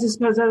consequences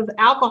because of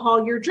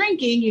alcohol you're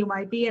drinking, you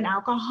might be an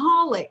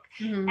alcoholic.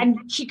 Mm-hmm.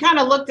 And she kind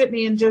of looked at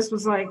me and just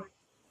was like,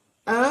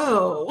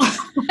 oh.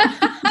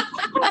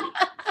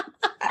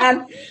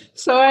 And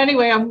so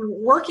anyway, I'm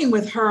working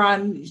with her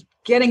on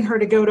getting her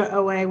to go to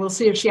OA. We'll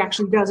see if she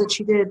actually does it.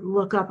 She did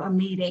look up a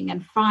meeting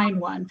and find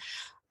one.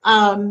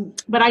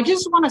 But I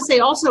just want to say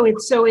also,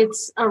 it's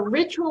a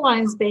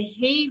ritualized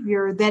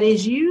behavior that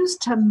is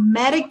used to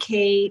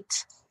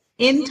medicate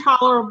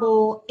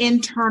intolerable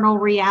internal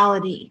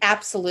reality.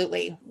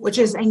 Absolutely. Which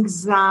is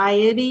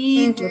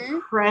anxiety,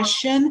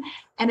 depression.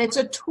 And it's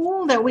a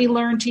tool that we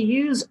learn to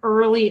use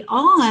early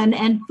on.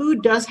 And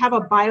food does have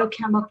a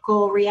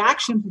biochemical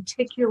reaction,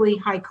 particularly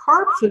high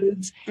carb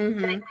foods,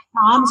 that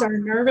calms our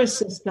nervous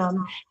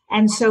system.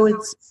 And so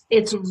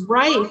it's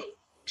right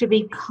to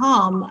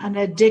become an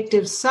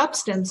addictive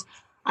substance.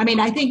 I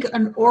mean, I think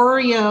an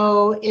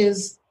Oreo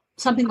is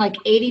something like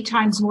 80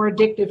 times more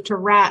addictive to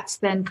rats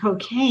than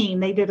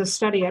cocaine. They did a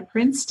study at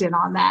Princeton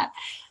on that.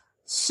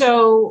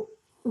 So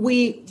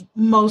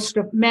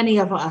many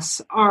of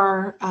us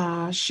are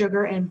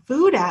sugar and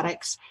food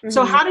addicts.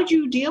 So how did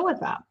you deal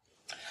with that?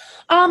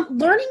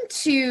 Learning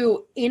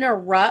to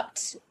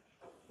interrupt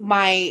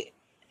my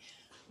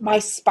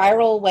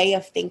spiral way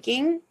of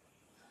thinking.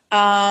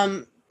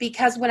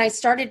 Because when I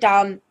started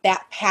down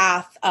that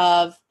path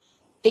of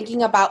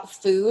thinking about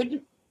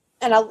food,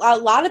 and a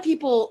lot of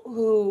people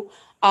who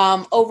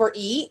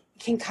overeat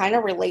can kind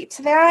of relate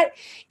to that.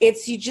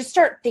 It's you just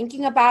start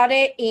thinking about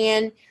it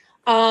and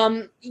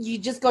you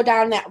just go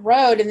down that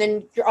road, and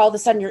then all of a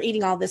sudden you're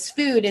eating all this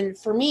food. And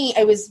for me,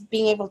 I was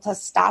being able to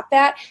stop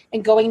that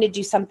and going to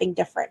do something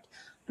different,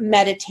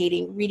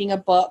 meditating, reading a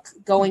book,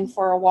 going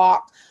for a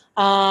walk,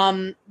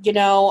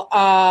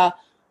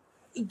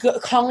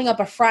 calling up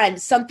a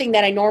friend, something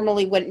that I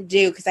normally wouldn't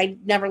do because I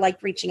never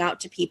liked reaching out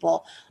to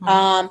people.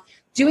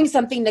 Doing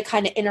something to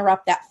kind of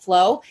interrupt that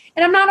flow.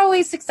 And I'm not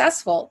always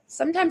successful.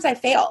 Sometimes I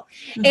fail.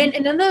 And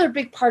another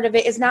big part of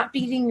it is not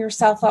beating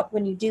yourself up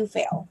when you do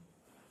fail,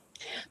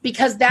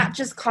 because that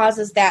just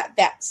causes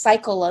that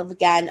cycle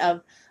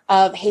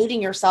of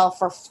hating yourself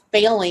for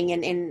failing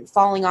and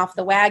falling off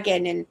the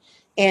wagon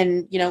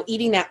and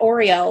eating that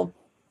Oreo.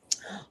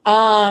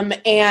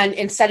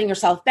 And setting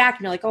yourself back,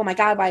 and you're like, oh my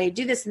God, why did I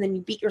do this? And then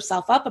you beat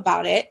yourself up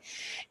about it.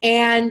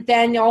 And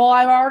then,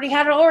 I've already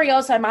had an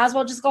Oreo, so I might as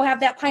well just go have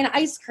that pint of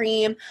ice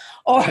cream,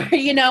 or,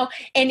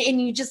 and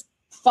you just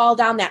fall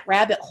down that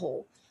rabbit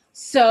hole.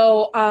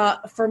 So,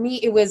 for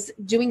me, it was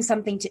doing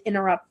something to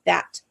interrupt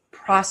that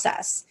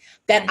process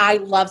that I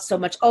love so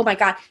much. Oh my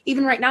God.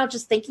 Even right now,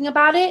 just thinking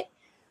about it,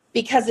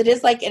 because it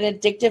is like an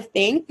addictive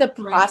thing. The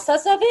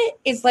process of it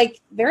is like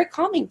very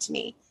calming to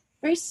me,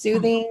 very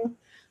soothing.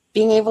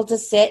 Being able to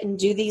sit and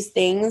do these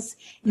things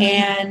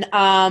and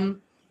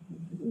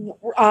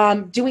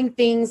doing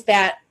things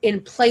that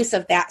in place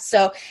of that.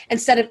 So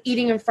instead of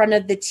eating in front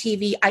of the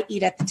TV, I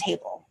eat at the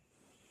table.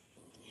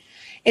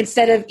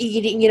 Instead of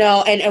eating,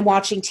 and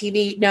watching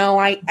TV, no,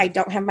 I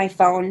don't have my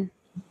phone.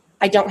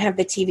 I don't have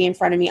the TV in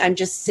front of me. I'm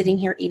just sitting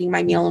here eating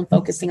my meal and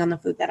focusing on the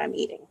food that I'm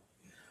eating.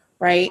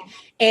 Right.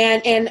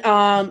 And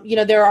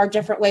there are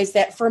different ways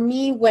that for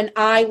me, when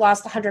I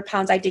lost 100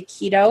 pounds, I did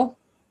keto.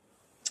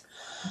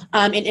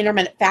 And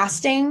intermittent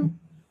fasting,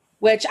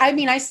 which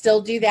I still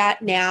do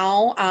that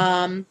now.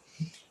 And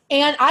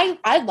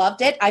I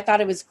loved it. I thought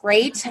it was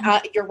great.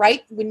 You're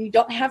right. When you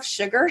don't have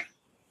sugar,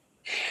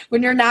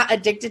 when you're not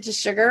addicted to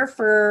sugar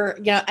for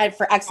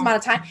X amount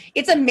of time,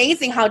 it's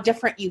amazing how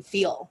different you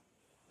feel.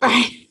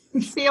 Right.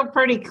 You feel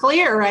pretty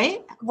clear,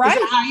 right? Right.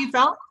 Is that how you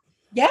felt?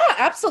 Yeah,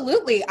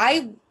 absolutely.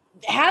 And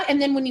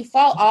then when you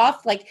fall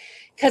off,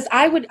 because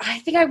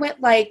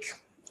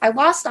I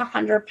lost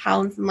 100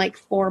 pounds in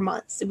 4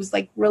 months. It was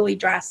really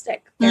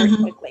drastic, very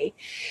quickly.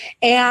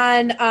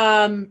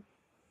 And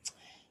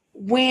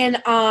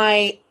when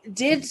I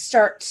did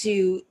start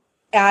to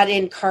add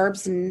in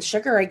carbs and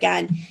sugar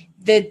again,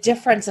 the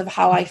difference of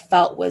how I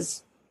felt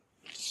was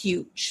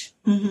huge.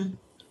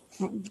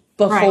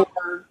 Before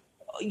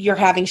you're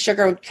having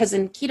sugar, because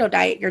in keto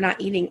diet, you're not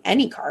eating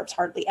any carbs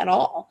hardly at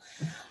all.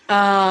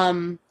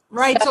 So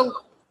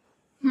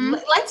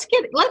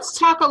let's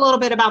talk a little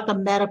bit about the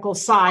medical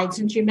side,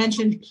 since you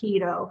mentioned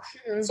keto.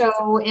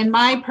 So in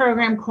my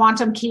program,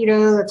 Quantum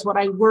Keto, that's what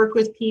I work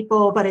with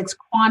people, but it's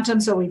quantum.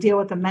 So we deal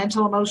with the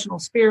mental, emotional,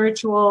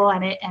 spiritual,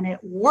 and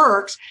it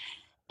works.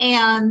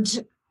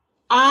 And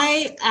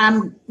I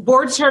am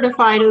board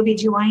certified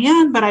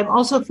OBGYN, but I'm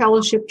also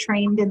fellowship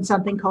trained in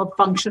something called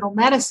functional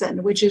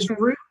medicine, which is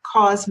root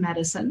cause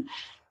medicine.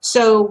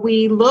 So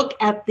we look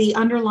at the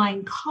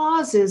underlying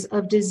causes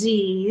of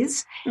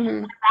disease.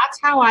 And that's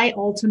how I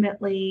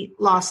ultimately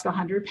lost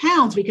 100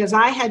 pounds, because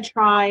I had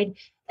tried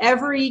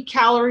every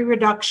calorie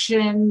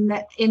reduction,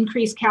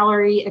 increased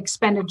calorie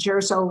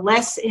expenditure, so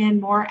less in,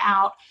 more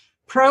out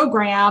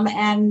program,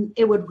 and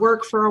it would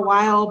work for a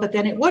while, but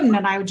then it wouldn't,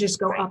 and I would just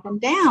go up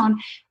and down.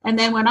 And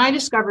then when I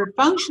discovered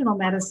functional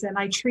medicine,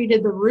 I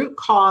treated the root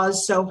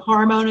cause, so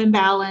hormone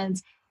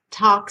imbalance,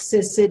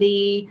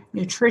 toxicity,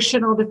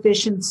 nutritional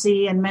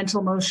deficiency, and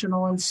mental,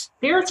 emotional, and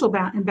spiritual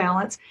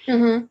imbalance.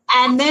 And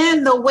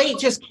then the weight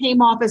just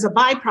came off as a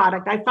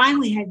byproduct. I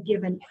finally had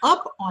given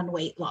up on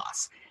weight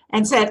loss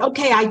and said,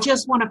 okay, I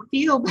just want to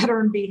feel better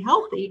and be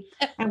healthy.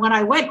 And when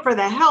I went for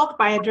the health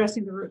by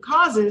addressing the root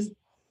causes,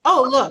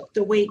 oh, look,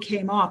 the weight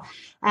came off.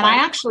 And I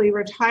actually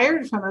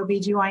retired from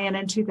OBGYN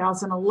in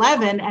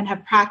 2011 and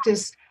have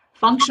practiced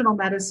functional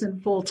medicine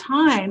full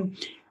time.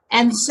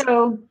 And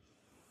so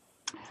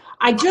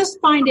I just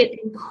find it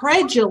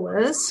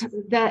incredulous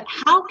that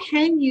how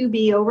can you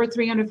be over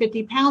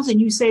 350 pounds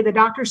and you say the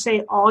doctors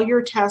say all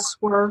your tests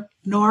were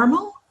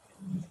normal?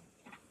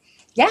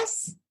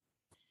 Yes.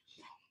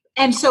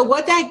 And so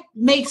what that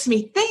makes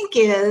me think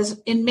is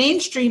in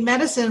mainstream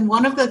medicine,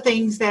 one of the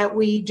things that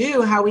we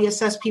do, how we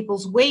assess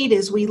people's weight,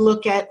 is we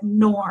look at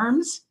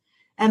norms,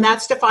 and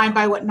that's defined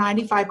by what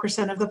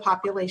 95% of the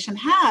population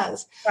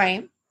has.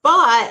 Right.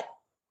 But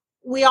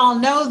we all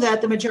know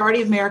that the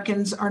majority of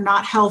Americans are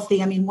not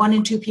healthy. I mean, 1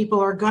 in 2 people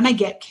are going to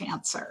get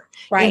cancer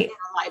in their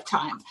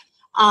lifetime.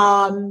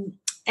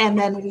 And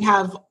then we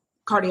have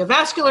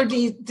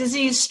cardiovascular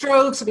disease,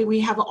 strokes. I mean, we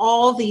have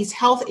all these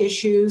health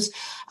issues,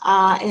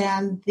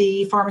 and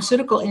the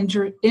pharmaceutical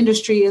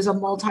industry is a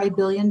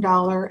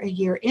multi-billion-dollar a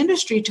year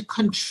industry to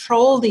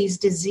control these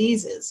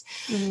diseases.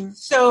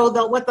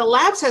 So what the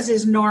lab says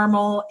is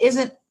normal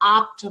isn't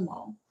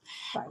optimal.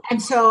 Right.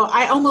 And so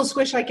I almost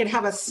wish I could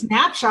have a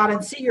snapshot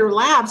and see your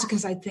labs,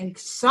 because I think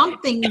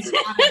something's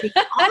got to be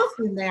off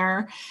in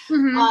there.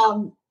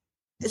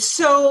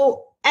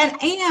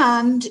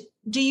 And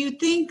do you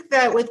think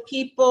that with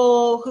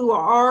people who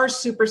are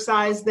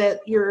supersized that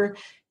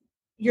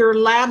your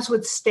labs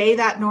would stay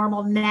that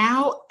normal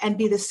now and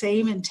be the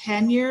same in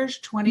 10 years,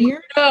 20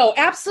 years? No,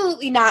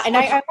 absolutely not. And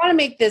I want to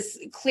make this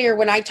clear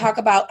when I talk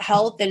about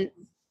health and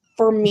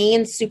for me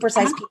and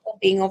supersized people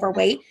being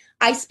overweight.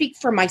 I speak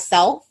for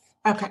myself.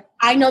 Okay.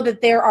 I know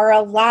that there are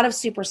a lot of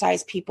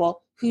supersized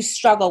people who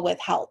struggle with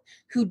health,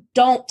 who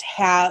don't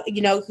have,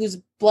 whose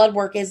blood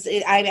work is,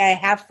 I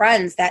have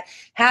friends that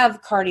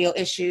have cardio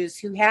issues,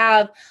 who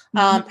have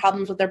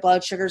problems with their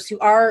blood sugars, who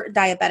are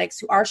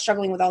diabetics, who are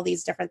struggling with all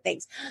these different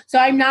things. So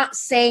I'm not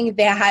saying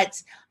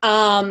that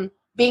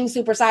being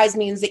supersized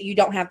means that you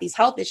don't have these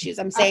health issues.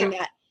 I'm saying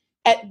that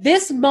at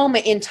this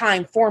moment in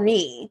time, for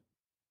me,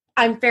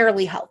 I'm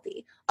fairly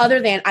healthy.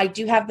 Other than I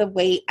do have the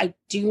weight I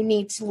do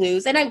need to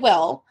lose, and I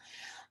will.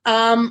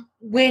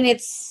 When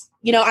it's,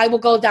 I will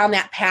go down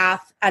that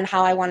path on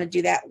how I want to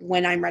do that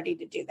when I'm ready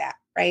to do that.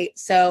 Right.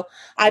 So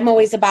I'm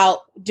always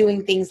about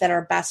doing things that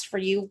are best for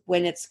you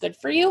when it's good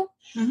for you.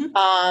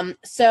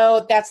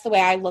 So that's the way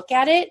I look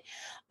at it.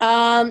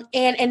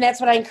 And that's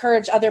what I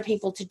encourage other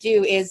people to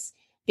do, is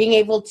being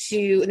able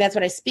to, and that's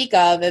what I speak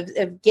of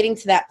getting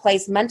to that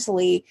place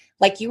mentally,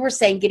 like you were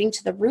saying, getting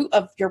to the root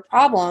of your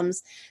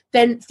problems,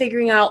 then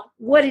figuring out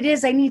what it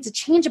is I need to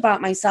change about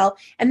myself.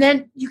 And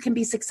then you can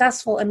be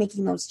successful in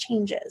making those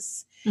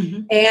changes.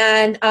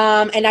 And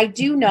I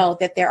do know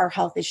that there are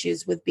health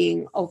issues with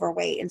being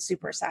overweight and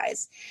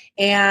supersized.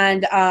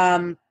 And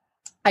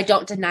I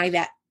don't deny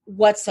that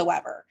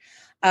whatsoever.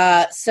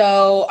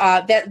 So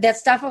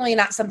that's definitely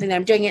not something that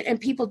I'm doing.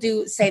 And people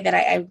do say that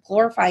I'm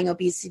glorifying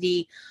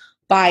obesity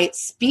by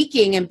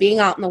speaking and being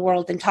out in the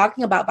world and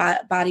talking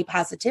about body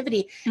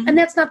positivity. And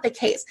that's not the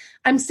case.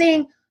 I'm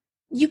saying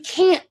you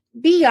can't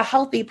be a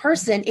healthy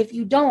person if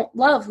you don't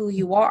love who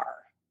you are.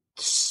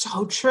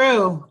 So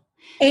true.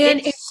 And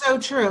it's so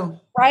true.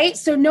 Right?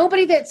 So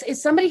nobody is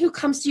somebody who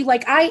comes to you,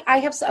 like I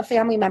have a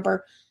family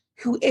member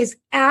who is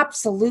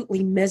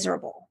absolutely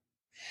miserable.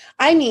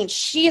 I mean,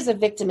 she is a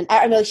victim, and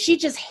I mean, she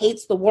just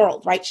hates the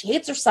world, right? She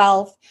hates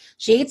herself.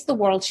 She hates the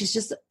world. She's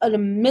just a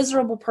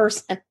miserable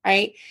person,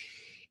 right?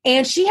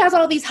 And she has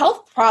all these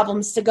health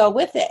problems to go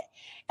with it.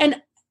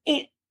 And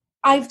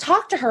I've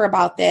talked to her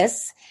about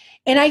this,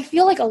 and I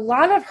feel like a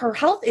lot of her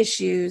health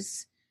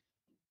issues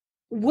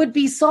would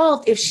be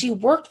solved if she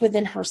worked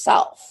within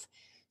herself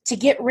to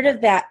get rid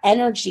of that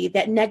energy,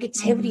 that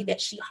negativity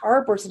that she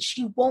harbors and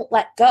she won't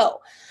let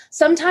go.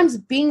 Sometimes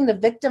being the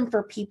victim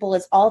for people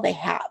is all they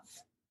have.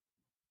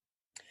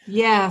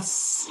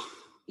 Yes.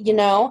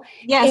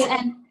 Yes.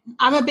 And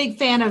I'm a big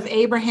fan of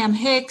Abraham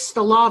Hicks,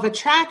 the law of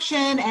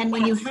attraction. And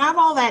when you have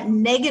all that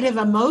negative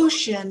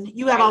emotion,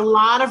 you have a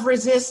lot of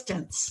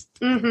resistance.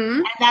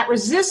 And that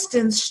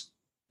resistance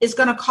is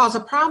going to cause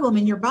a problem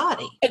in your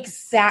body.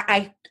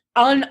 Exactly.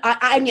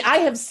 I mean, I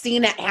have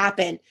seen it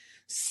happen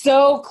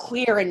so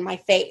clear in my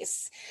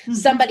face.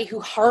 Somebody who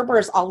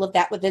harbors all of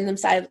that within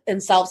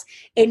themselves,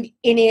 and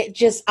it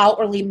just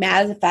outwardly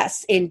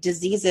manifests in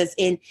diseases,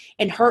 in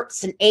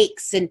hurts and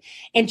aches, and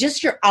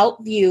just your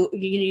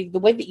outview, the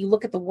way that you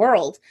look at the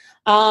world.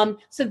 So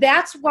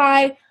that's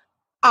why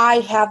I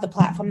have the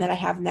platform that I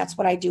have, and that's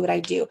what I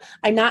do.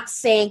 I'm not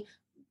saying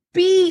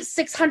be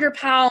 600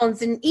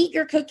 pounds and eat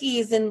your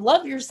cookies and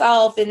love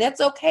yourself, and that's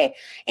okay.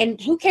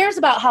 And who cares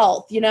about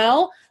health,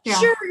 Yeah.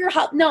 Sure, your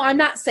health. No, I'm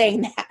not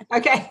saying that.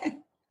 Okay.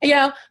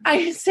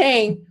 I'm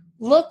saying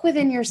look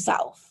within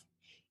yourself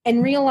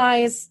and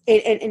realize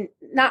it, and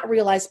not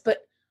realize,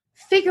 but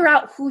figure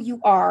out who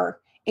you are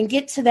and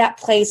get to that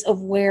place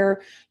of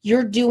where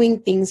you're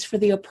doing things for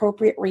the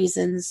appropriate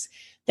reasons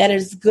that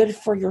is good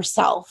for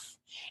yourself.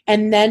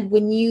 And then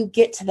when you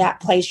get to that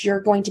place,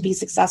 you're going to be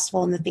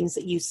successful in the things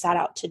that you set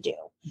out to do.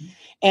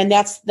 And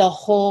that's the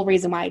whole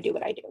reason why I do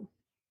what I do.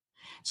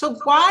 So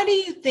why do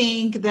you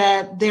think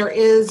that there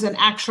is an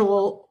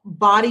actual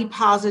body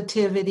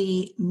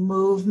positivity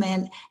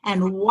movement,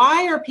 and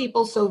why are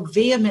people so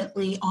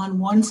vehemently on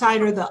one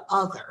side or the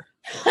other?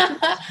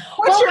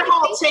 What's your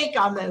whole take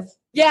on this?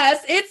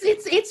 Yes,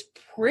 it's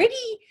pretty.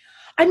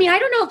 I mean, I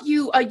don't know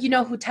if you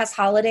know who Tess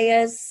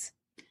Holliday is.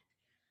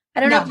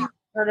 I don't know if you've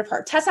heard of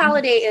her. Tess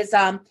Holliday is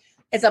a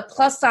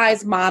plus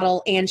size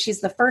model, and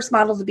she's the first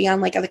model to be on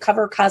the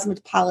cover of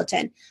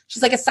Cosmopolitan.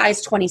 She's like a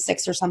size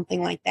 26 or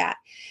something like that.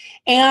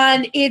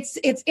 And it's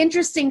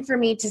interesting for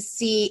me to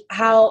see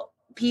how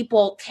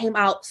people came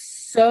out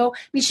so, I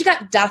mean, she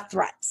got death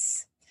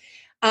threats.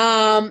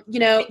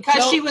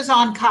 Because she was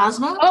on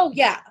Cosmo? Oh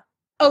yeah.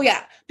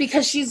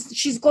 Because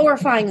she's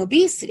glorifying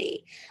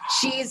obesity.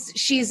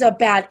 She's a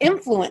bad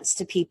influence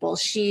to people.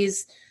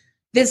 She's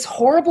this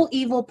horrible,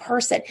 evil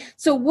person.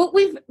 So what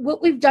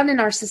we've done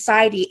in our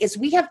society is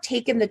we have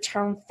taken the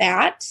term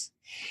fat,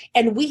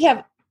 and we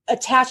have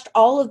attached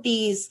all of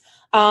these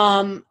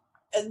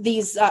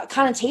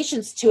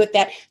connotations to it,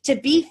 that to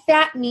be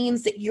fat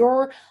means that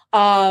you're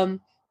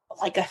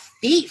like a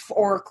thief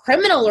or a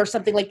criminal or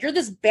something, like you're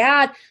this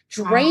bad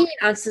drain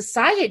on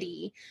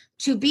society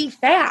to be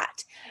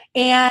fat.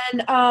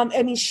 And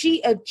I mean,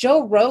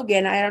 Joe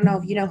Rogan, I don't know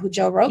if you know who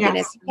Joe Rogan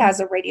is. He has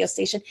a radio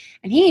station,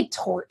 and he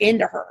tore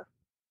into her.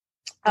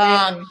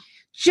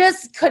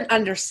 Just couldn't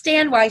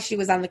understand why she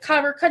was on the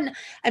cover.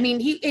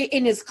 He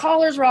and his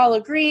callers were all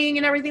agreeing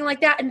and everything like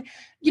that. And,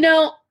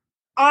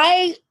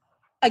 I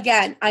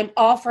again, I'm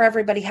all for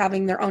everybody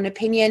having their own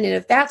opinion. And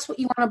if that's what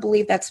you want to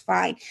believe, that's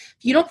fine. If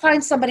you don't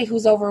find somebody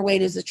who's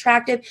overweight is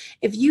attractive,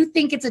 if you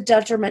think it's a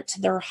detriment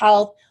to their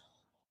health,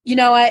 you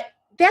know what?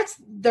 That's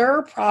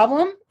their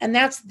problem and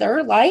that's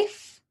their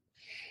life.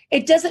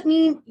 It doesn't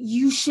mean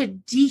you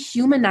should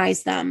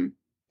dehumanize them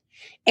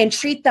and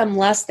treat them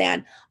less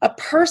than. A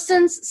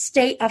person's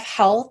state of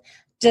health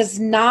does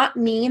not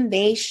mean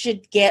they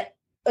should get,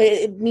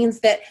 it means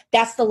that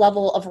that's the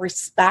level of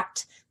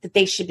respect that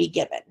they should be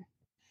given.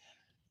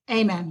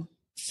 Amen.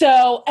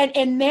 So,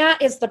 and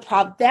that is the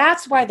problem.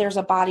 That's why there's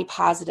a body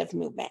positive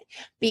movement,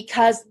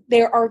 because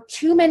there are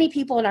too many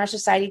people in our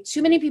society.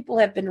 Too many people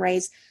have been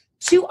raised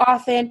too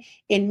often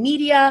in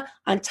media,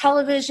 on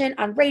television,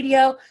 on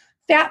radio.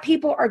 Fat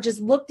people are just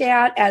looked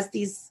at as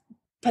these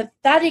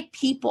pathetic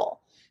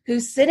people who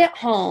sit at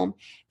home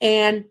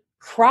and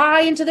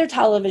cry into their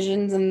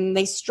televisions and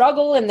they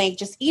struggle and they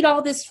just eat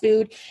all this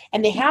food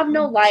and they have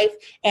no life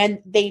and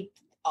they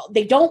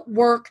don't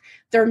work.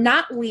 They're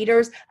not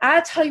leaders.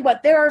 I tell you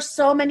what, there are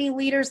so many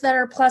leaders that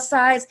are plus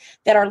size,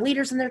 that are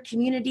leaders in their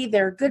community.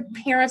 They're good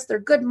parents. They're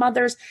good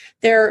mothers.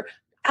 They're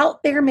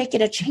out there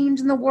making a change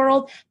in the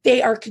world.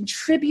 They are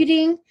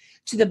contributing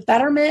to the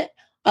betterment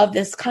of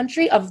this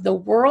country, of the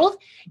world.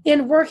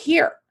 And we're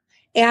here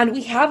and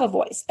we have a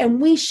voice and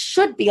we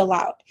should be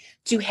allowed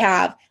to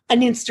have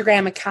an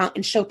Instagram account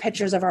and show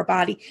pictures of our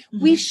body.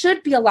 Mm-hmm. We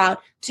should be allowed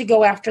to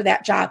go after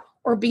that job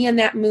or be in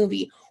that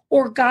movie,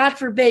 or God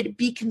forbid,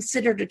 be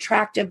considered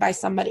attractive by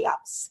somebody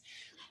else.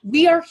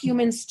 We are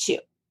humans too.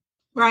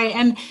 Right.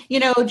 And, you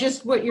know,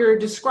 just what you're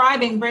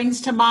describing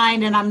brings to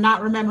mind, and I'm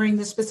not remembering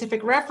the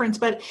specific reference,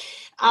 but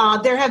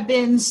there have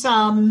been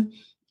some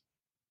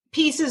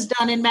pieces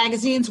done in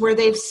magazines where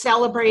they've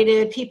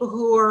celebrated people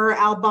who are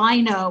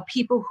albino,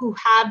 people who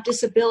have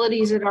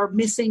disabilities that are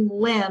missing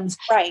limbs,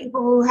 right, people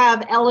who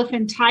have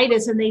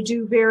elephantitis, and they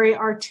do very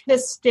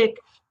artistic,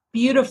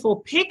 beautiful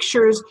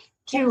pictures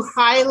to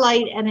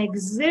highlight and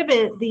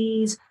exhibit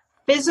these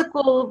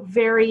physical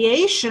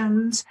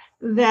variations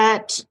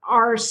that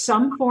are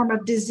some form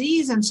of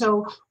disease. And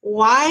so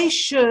why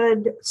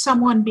should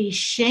someone be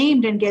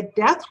shamed and get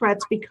death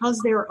threats because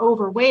they're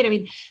overweight? I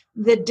mean,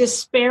 the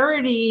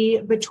disparity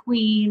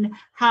between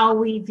how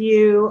we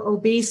view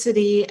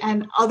obesity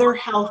and other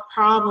health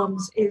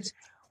problems is,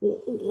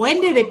 when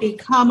did it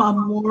become a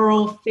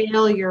moral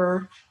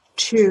failure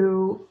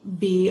to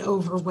be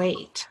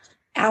overweight?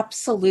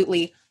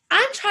 Absolutely.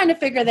 I'm trying to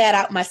figure that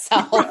out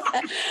myself,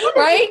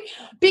 right?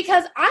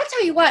 Because I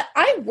tell you what,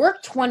 I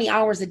work 20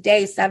 hours a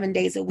day, 7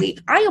 days a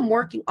week. I am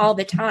working all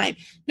the time.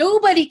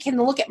 Nobody can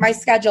look at my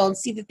schedule and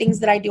see the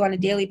things that I do on a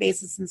daily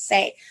basis and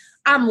say,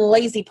 I'm a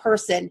lazy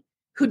person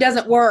who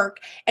doesn't work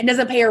and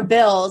doesn't pay her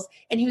bills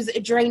and who's a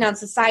drain on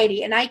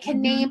society. And I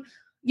can name,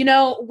 you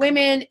know,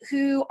 women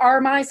who are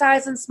my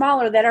size and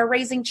smaller that are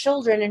raising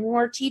children and who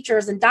are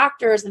teachers and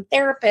doctors and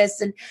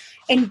therapists,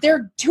 and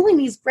they're doing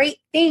these great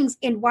things.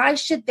 And why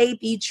should they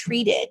be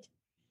treated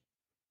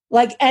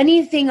like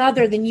anything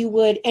other than you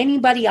would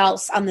anybody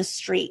else on the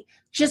street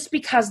just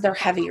because they're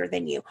heavier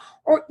than you?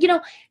 Or, you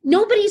know,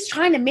 nobody's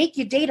trying to make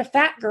you date a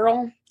fat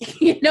girl.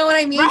 You know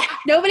what I mean? Right.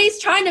 Nobody's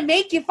trying to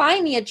make you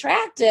find me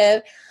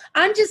attractive.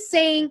 I'm just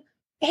saying,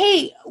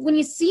 hey, when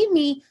you see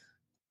me,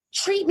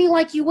 treat me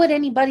like you would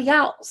anybody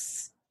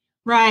else.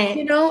 Right.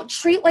 You know,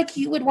 treat like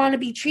you would want to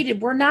be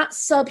treated. We're not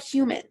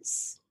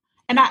subhumans.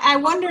 And I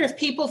wonder if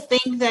people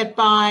think that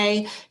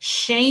by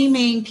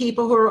shaming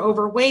people who are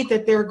overweight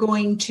that they're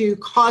going to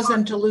cause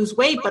them to lose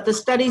weight. But the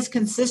studies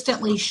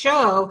consistently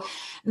show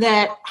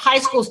that high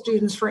school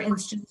students, for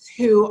instance,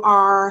 who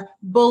are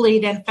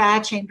bullied and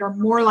fat shamed are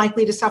more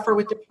likely to suffer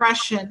with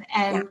depression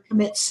and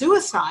commit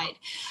suicide.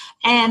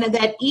 And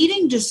that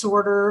eating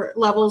disorder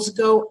levels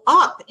go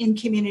up in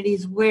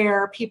communities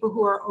where people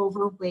who are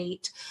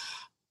overweight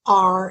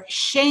are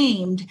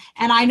shamed.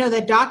 And I know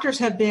that doctors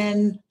have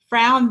been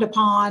frowned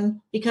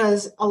upon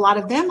because a lot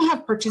of them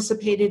have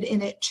participated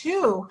in it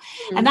too.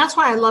 Mm-hmm. And that's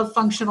why I love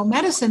functional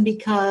medicine,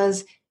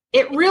 because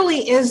it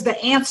really is the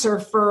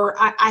answer for,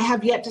 I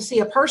have yet to see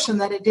a person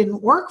that it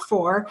didn't work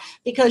for,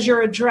 because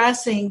you're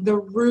addressing the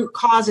root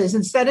causes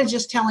instead of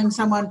just telling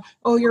someone,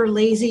 oh, you're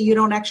lazy, you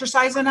don't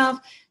exercise enough,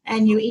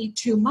 and you eat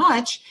too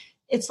much.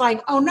 It's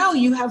like, oh no,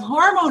 you have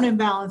hormone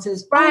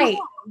imbalances. Right.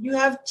 Oh, you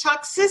have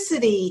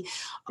toxicity.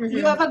 Mm-hmm.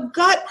 You have a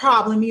gut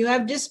problem. You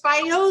have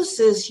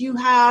dysbiosis. You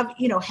have,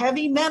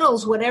 heavy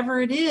metals,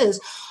 whatever it is.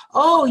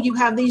 Oh, you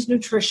have these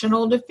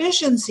nutritional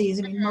deficiencies.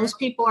 I mean, most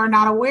people are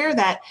not aware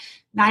that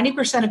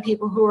 90% of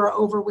people who are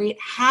overweight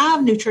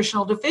have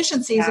nutritional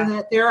deficiencies, and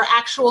that there are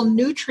actual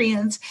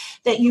nutrients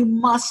that you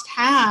must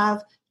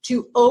have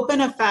to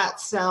open a fat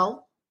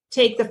cell,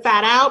 take the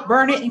fat out,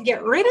 burn it, and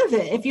get rid of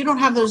it. If you don't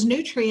have those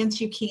nutrients,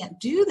 you can't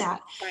do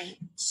that. Right.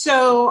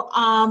 So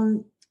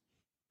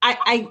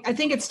I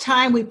think it's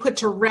time we put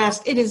to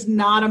rest. It is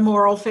not a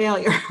moral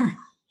failure.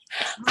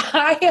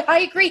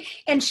 I agree.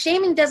 And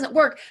shaming doesn't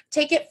work.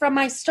 Take it from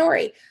my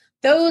story.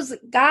 Those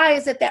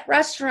guys at that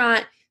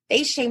restaurant,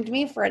 they shamed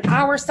me for an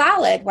hour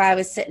solid while I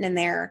was sitting in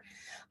there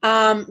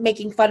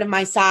making fun of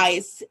my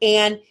size.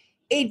 And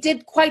it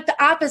did quite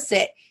the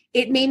opposite.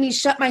 It made me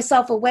shut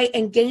myself away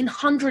and gain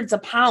hundreds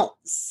of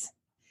pounds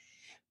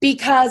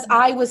because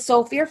I was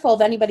so fearful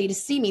of anybody to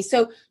see me.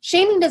 So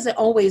shaming doesn't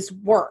always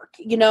work.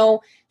 You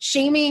know,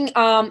 shaming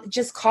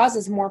just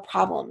causes more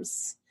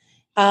problems.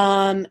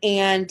 I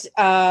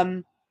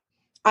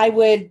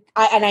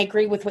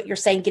agree with what you're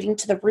saying. Getting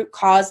to the root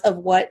cause of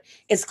what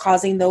is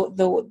causing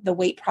the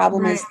weight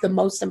problem is the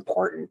most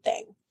important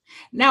thing.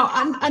 Now,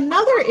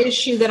 another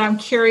issue that I'm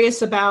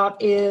curious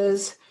about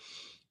is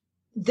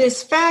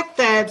this fact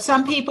that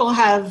some people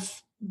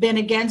have been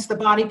against the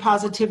body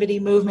positivity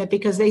movement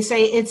because they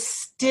say it's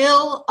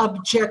still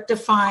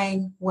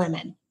objectifying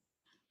women.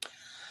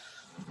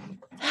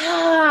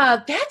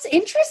 That's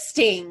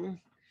interesting.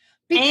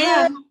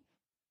 And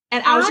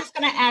I was just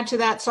going to add to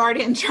that. Sorry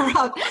to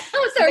interrupt.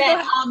 Oh, sorry.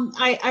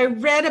 That, I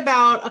read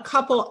about a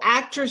couple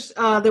actors.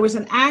 There was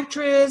an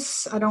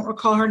actress, I don't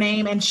recall her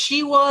name, and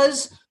she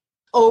was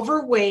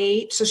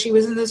overweight. So she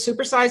was in the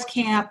supersized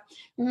camp.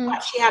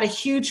 But she had a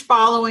huge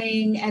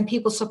following and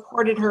people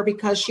supported her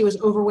because she was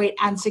overweight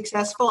and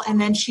successful. And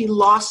then she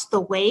lost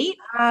the weight.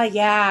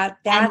 Yeah.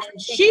 And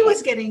she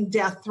was getting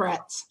death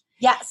threats.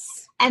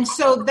 Yes. And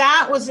so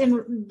that was in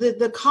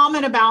the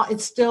comment about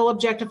it's still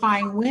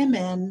objectifying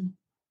women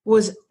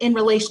was in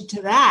relation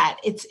to that.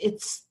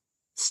 It's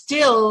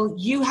still,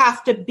 you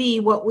have to be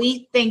what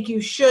we think you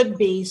should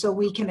be so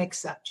we can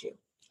accept you.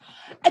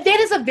 That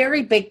is a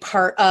very big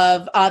part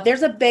of,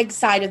 there's a big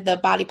side of the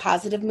body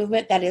positive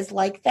movement that is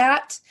like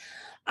that.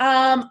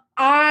 I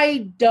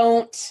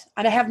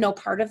have no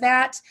part of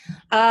that.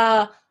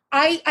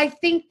 I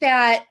think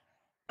that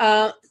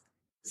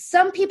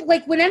some people,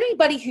 like when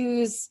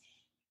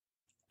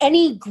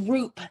any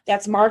group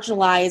that's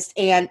marginalized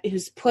and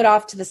who's put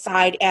off to the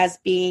side as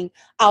being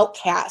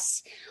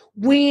outcasts,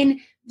 when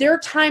their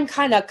time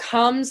kind of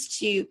comes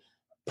to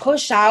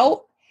push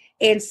out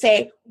and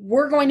say,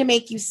 we're going to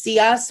make you see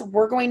us,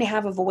 we're going to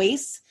have a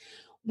voice.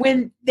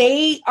 When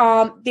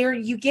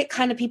you get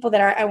kind of people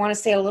that are, I want to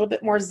say, a little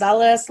bit more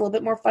zealous, a little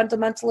bit more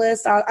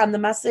fundamentalist on the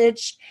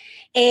message,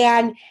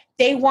 and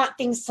they want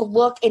things to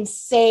look and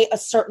say a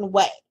certain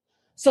way.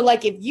 So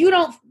like if you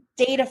don't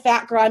date a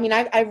fat girl, I mean,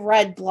 I've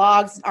read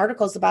blogs and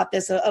articles about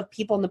this of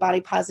people in the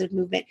body positive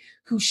movement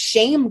who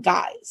shame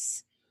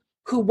guys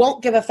who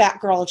won't give a fat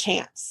girl a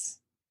chance.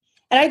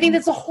 And I think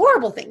that's a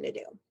horrible thing to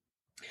do.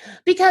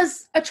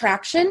 Because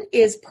attraction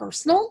is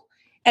personal,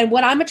 and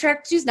what I'm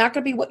attracted to is not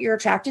going to be what you're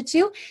attracted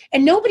to,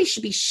 and nobody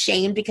should be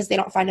shamed because they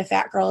don't find a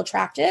fat girl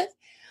attractive.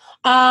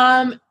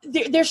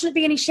 There shouldn't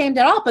be any shame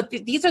at all, but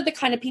these are the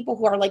kind of people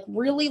who are like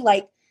really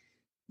like,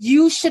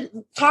 you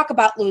shouldn't talk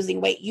about losing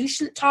weight. You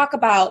shouldn't talk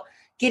about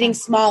getting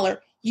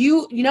smaller.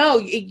 You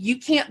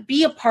can't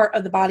be a part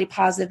of the body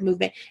positive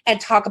movement and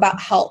talk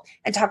about health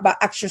and talk about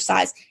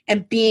exercise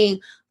and being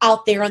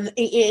out there and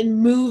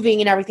moving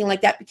and everything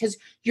like that because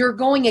you're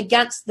going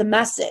against the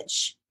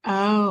message.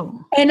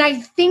 Oh. And I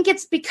think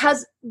it's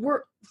because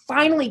we're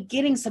finally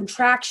getting some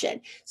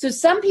traction. So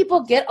some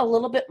people get a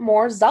little bit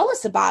more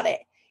zealous about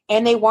it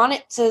and they want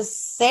it to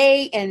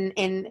say and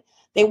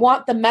they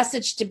want the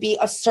message to be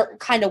a certain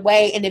kind of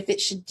way. And if it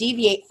should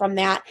deviate from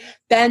that,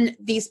 then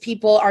these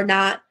people are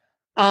not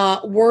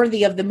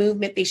worthy of the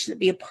movement. They shouldn't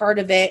be a part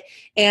of it.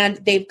 And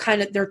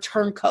they're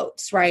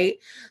turncoats, right?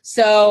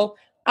 So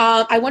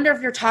I wonder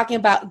if you're talking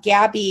about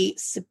Gabby.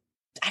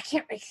 I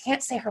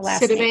can't say her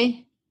last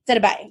name.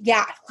 Sidibe.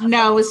 Yeah.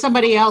 No, it was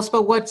somebody else.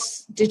 But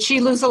did she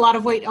lose a lot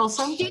of weight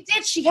also? She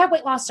did. She had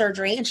weight loss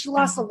surgery and she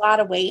lost a lot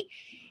of weight.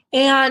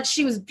 And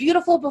she was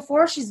beautiful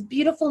before. She's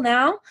beautiful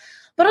now.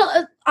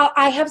 But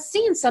I have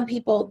seen some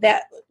people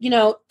that,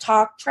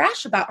 talk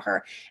trash about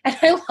her. And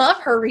I love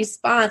her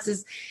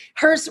response.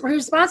 Her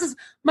response is,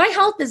 my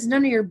health is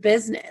none of your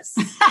business.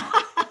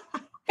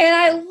 And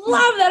I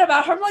love that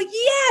about her. I'm like,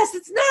 yes,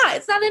 it's not.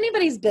 It's not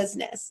anybody's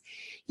business.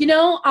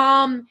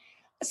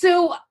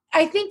 So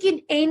I think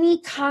in any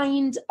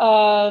kind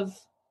of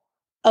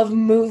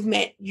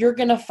movement, you're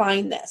going to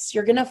find this.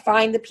 You're going to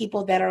find the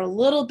people that are a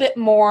little bit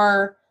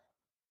more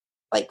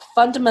like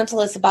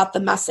fundamentalist about the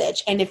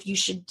message. And if you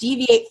should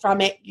deviate from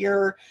it,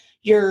 you're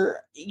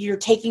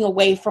taking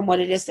away from what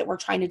it is that we're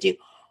trying to do,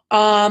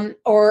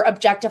 or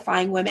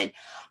objectifying women.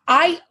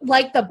 I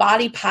like the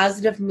body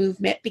positive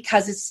movement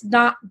because it's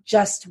not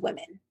just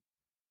women.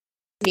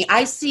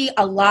 I see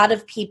a lot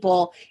of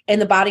people in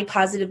the body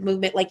positive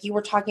movement, like you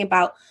were talking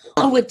about,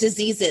 with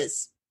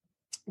diseases,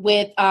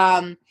 with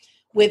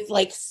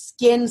like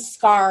skin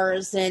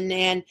scars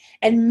and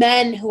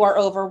men who are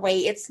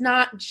overweight. It's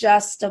not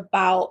just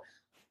about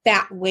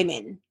fat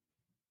women.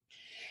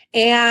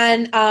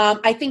 And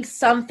I think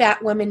some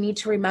fat women need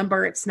to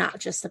remember it's not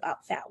just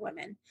about fat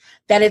women,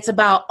 that it's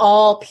about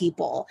all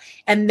people.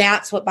 And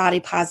that's what body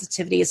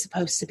positivity is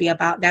supposed to be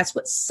about. That's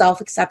what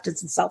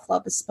self-acceptance and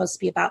self-love is supposed to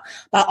be about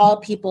all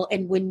people.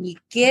 And when you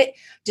get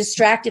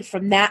distracted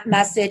from that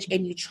message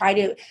and you try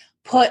to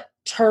put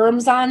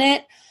terms on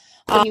it,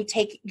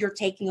 you're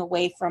taking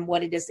away from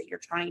what it is that you're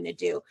trying to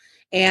do.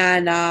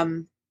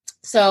 And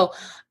so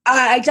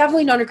I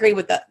definitely don't agree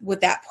with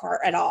that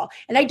part at all.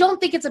 And I don't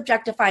think it's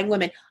objectifying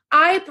women.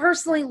 I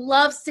personally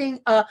love seeing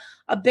a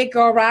big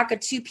girl rock a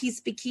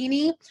 2-piece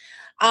bikini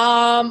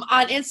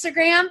on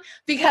Instagram,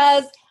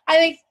 because I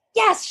think,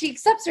 yes, she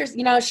accepts her,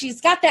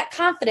 she's got that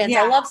confidence.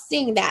 Yeah. I love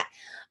seeing that.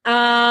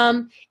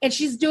 And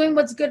she's doing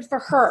what's good for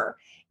her.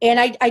 And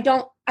I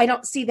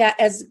don't see that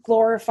as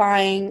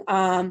glorifying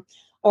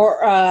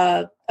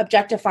or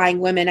objectifying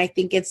women. I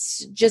think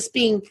it's just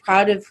being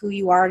proud of who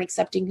you are and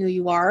accepting who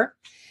you are.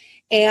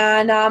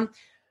 And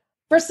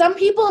for some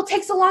people, it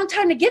takes a long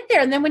time to get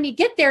there. And then when you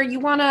get there, you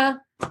want to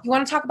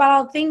talk about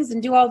all the things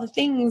and do all the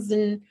things.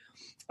 And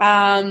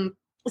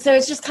so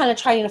it's just kind of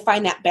trying to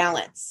find that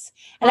balance.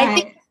 And I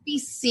think we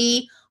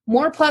see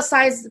more plus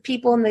size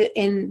people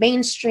in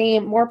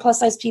mainstream, more plus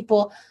size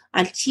people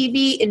on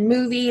TV and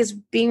movies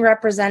being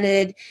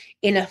represented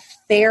in a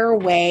fair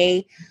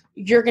way.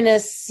 You're going to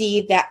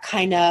see that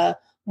kind of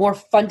more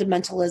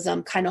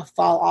fundamentalism kind of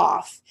fall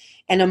off,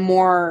 and a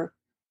more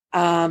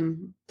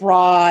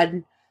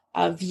broad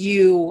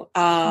view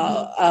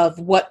of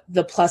what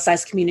the plus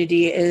size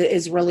community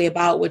is really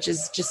about, which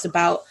is just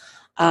about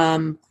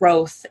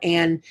growth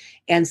and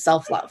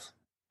self-love.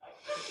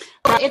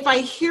 If I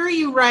hear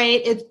you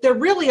right, there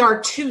really are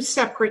two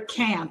separate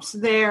camps.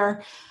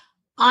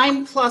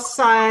 I'm plus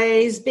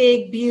size,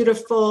 big,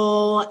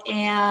 beautiful,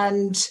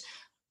 and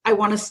I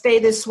want to stay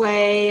this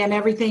way, and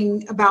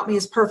everything about me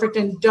is perfect,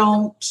 and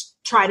don't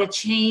try to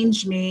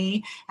change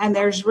me. And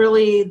there's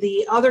really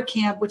the other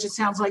camp, which it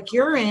sounds like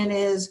you're in,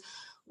 is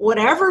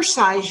whatever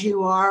size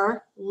you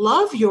are,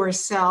 love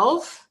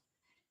yourself.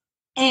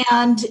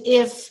 And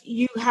if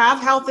you have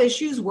health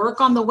issues, work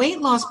on the weight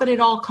loss, but it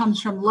all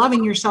comes from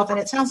loving yourself. And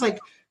it sounds like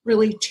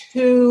really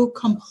two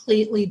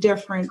completely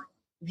different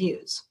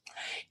views.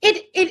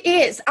 It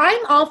is.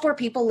 I'm all for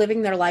people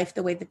living their life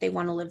the way that they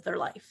want to live their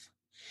life.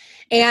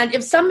 And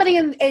if somebody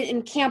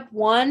in camp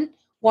 1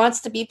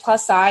 wants to be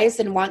plus size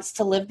and wants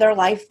to live their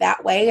life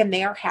that way, and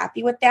they are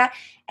happy with that,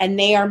 and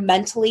they are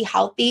mentally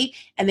healthy,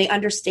 and they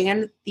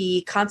understand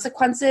the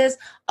consequences,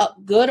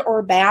 good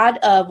or bad,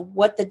 of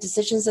what the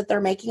decisions that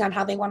they're making on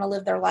how they want to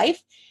live their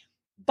life,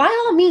 by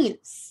all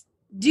means,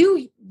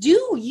 do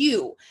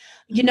you,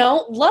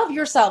 love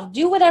yourself,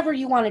 do whatever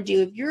you want to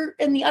do. If you're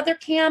in the other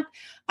camp,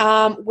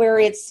 where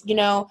it's,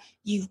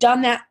 you've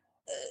done that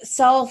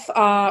self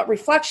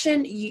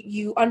reflection,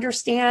 you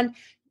understand,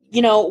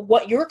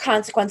 what your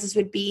consequences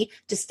would be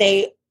to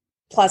stay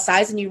plus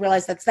size, and you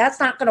realize that's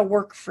not going to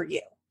work for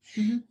you.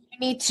 Mm-hmm. You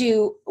need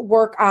to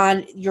work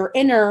on your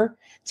inner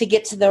to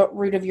get to the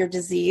root of your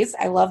disease.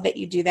 I love that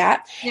you do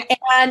that. Yeah.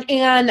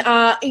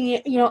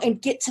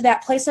 And get to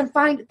that place and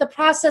find the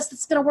process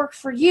that's going to work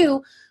for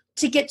you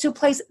to get to a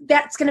place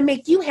that's going to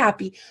make you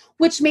happy,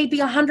 which may be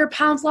 100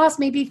 pounds lost,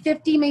 maybe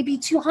 50, maybe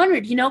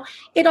 200,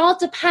 it all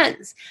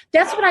depends.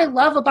 That's what I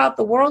love about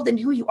the world and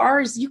who you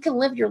are, is you can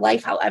live your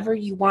life however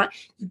you want.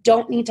 You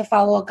don't need to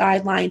follow a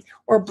guideline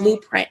or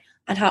blueprint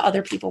on how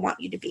other people want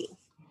you to be.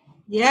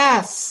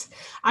 Yes.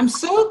 I'm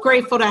so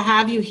grateful to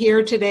have you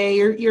here today.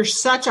 You're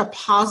such a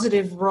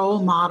positive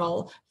role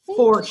model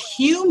for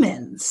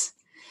humans.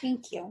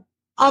 Thank you.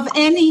 Of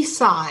any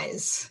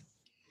size.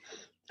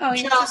 Oh,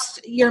 yeah.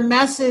 Just your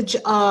message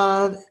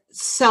of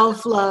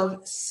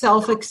self-love,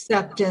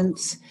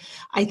 self-acceptance,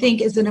 I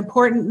think is an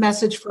important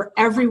message for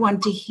everyone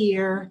to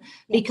hear,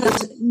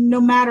 because no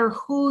matter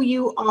who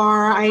you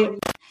are,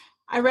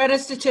 I read a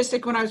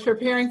statistic when I was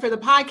preparing for the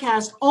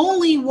podcast,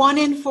 only 1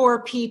 in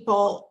 4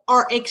 people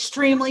are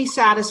extremely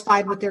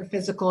satisfied with their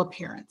physical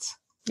appearance.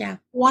 Yeah.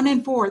 1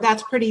 in 4.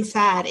 That's pretty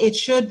sad. It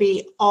should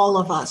be all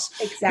of us,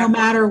 exactly. No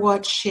matter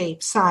what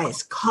shape,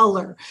 size,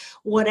 color,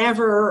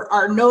 whatever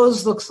our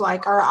nose looks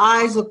like, our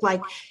eyes look like,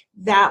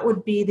 that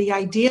would be the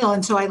ideal.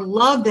 And so I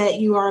love that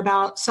you are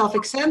about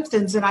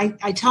self-acceptance. And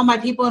I tell my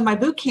people in my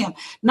boot camp,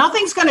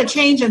 nothing's going to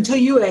change until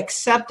you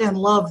accept and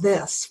love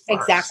this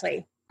first.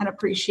 Exactly. And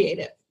appreciate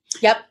it.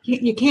 Yep.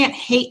 You can't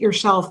hate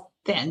yourself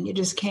then. You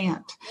just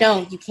can't.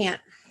 No, you can't.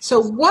 So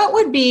what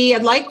would be,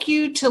 I'd like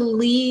you to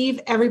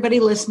leave everybody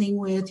listening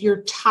with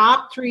your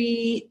top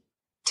 3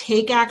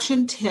 take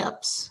action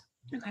tips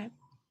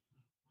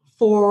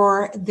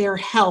for their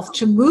health,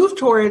 to move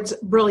towards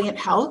brilliant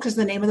health, because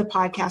the name of the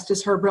podcast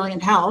is Her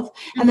Brilliant Health.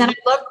 Mm-hmm. And then I'd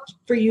love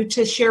for you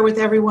to share with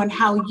everyone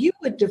how you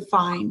would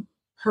define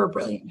her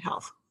brilliant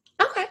health.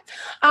 Okay.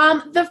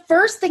 The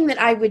first thing that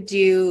I would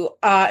do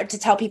to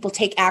tell people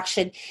take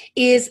action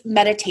is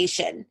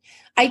meditation.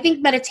 I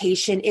think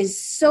meditation is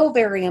so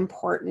very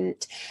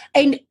important.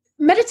 And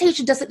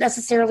meditation doesn't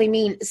necessarily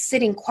mean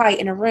sitting quiet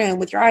in a room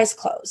with your eyes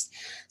closed.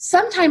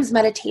 Sometimes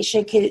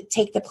meditation could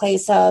take the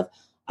place of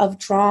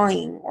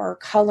drawing or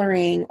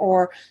coloring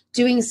or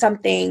doing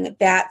something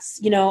that's,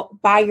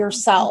 by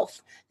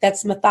yourself,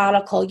 that's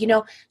methodical,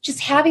 just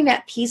having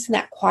that peace and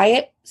that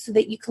quiet so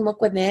that you can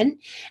look within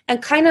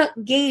and kind of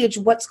gauge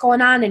what's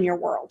going on in your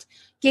world,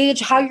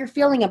 gauge how you're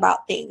feeling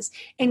about things,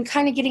 and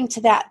kind of getting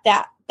to that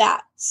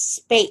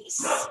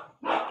space.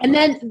 And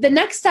then the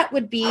next step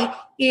would be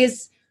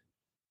is,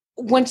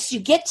 once you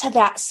get to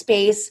that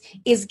space,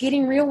 is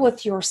getting real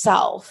with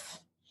yourself.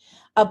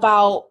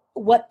 about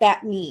what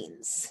that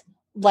means.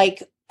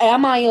 Like,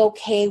 am I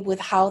okay with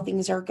how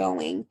things are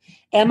going?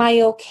 Am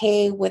I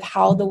okay with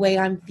how the way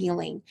I'm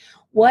feeling?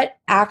 What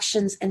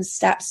actions and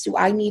steps do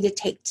I need to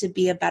take to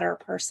be a better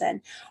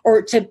person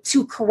or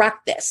to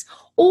correct this?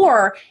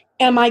 Or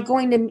am I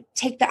going to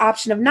take the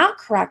option of not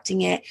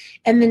correcting it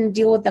and then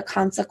deal with the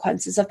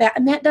consequences of that?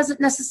 And that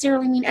doesn't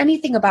necessarily mean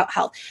anything about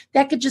health.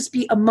 That could just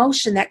be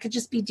emotion. That could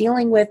just be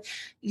dealing with,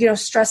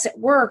 stress at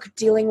work,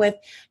 dealing with,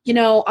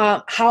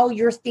 how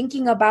you're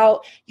thinking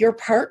about your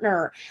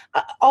partner,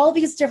 all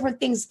these different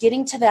things,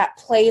 getting to that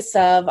place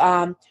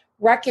of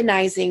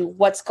recognizing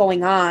what's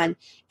going on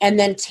and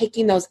then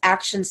taking those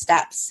action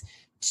steps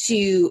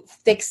to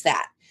fix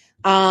that.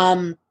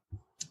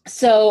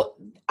 So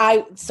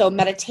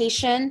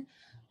meditation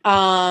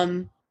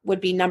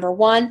would be number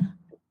 1.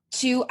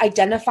 2,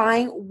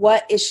 identifying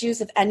what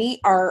issues, if any,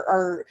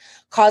 are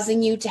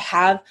causing you to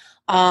have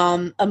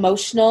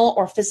emotional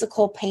or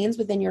physical pains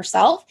within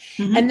yourself.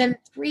 Mm-hmm. And then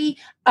 3,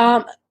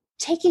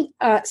 taking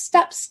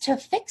steps to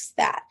fix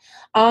that.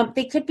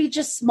 They could be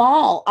just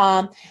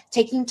small,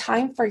 taking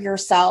time for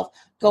yourself,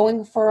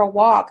 going for a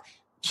walk,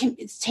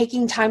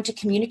 taking time to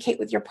communicate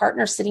with your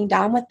partner, sitting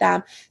down with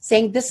them,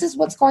 saying, this is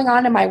what's going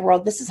on in my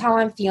world. This is how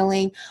I'm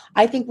feeling.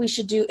 I think we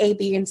should do A,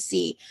 B, and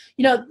C.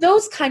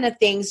 Those kind of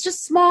things,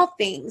 just small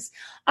things.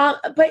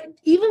 But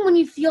even when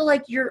you feel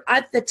like you're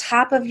at the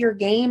top of your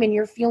game and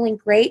you're feeling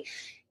great,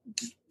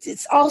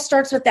 it all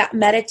starts with that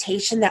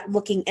meditation, that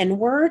looking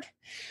inward,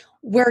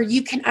 where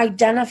you can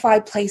identify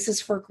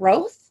places for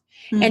growth.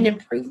 Mm-hmm. And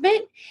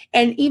improvement,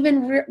 and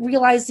even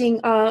realizing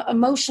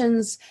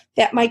emotions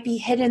that might be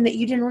hidden that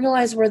you didn't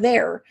realize were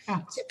there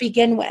to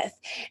begin with.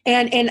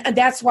 And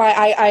that's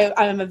why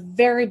I'm a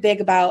very big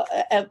about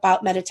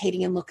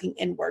meditating and looking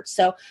inward.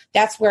 So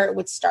that's where it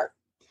would start.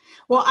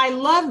 Well, I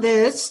love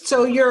this.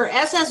 So you're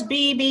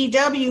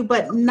SSBBW,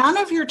 but none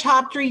of your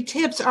top 3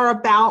 tips are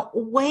about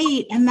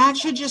weight. And that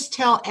should just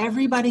tell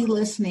everybody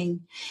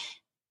listening.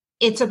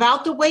 It's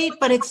about the weight,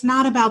 but it's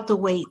not about the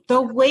weight.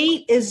 The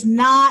weight is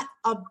not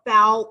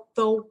about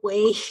the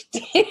weight.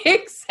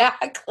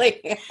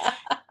 Exactly.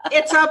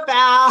 It's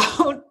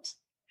about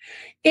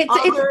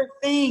other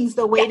things.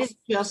 The weight is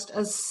just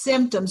a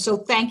symptom. So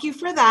thank you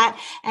for that.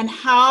 And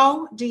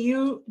how do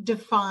you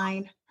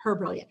define her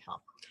brilliant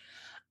health?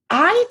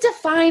 I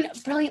define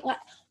brilliant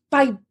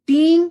by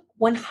being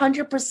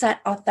 100%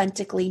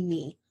 authentically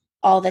me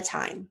all the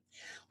time,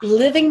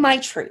 living my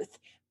truth,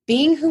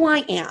 being who I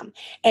am,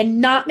 and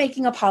not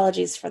making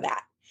apologies for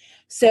that.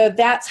 So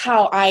that's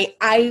how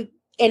I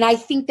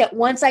think that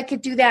once I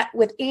could do that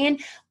within,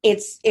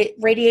 it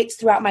radiates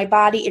throughout my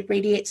body, it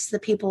radiates to the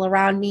people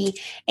around me,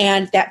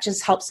 and that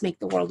just helps make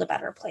the world a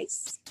better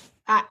place.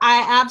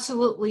 I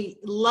absolutely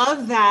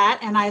love that,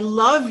 and I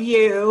love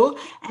you,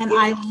 and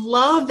I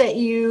love that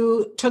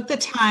you took the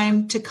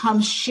time to come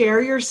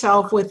share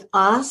yourself with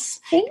us,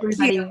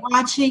 everybody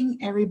watching,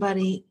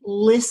 everybody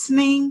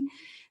listening.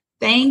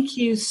 Thank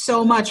you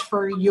so much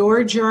for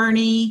your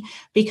journey,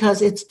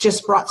 because it's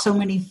just brought so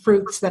many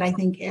fruits that I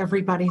think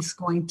everybody's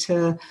going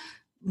to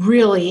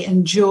really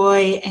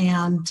enjoy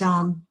and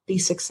be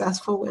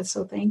successful with.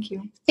 So thank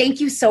you. Thank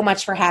you so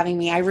much for having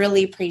me. I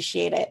really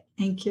appreciate it.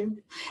 Thank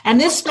you.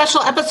 And this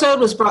special episode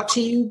was brought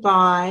to you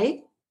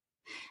by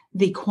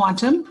the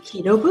Quantum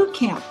Keto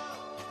Bootcamp.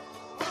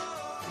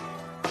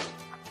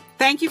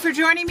 Thank you for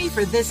joining me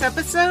for this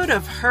episode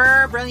of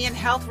Her Brilliant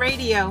Health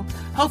Radio.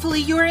 Hopefully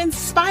you're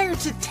inspired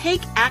to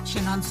take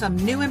action on some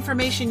new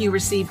information you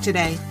received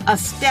today. A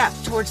step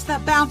towards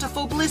the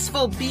bountiful,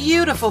 blissful,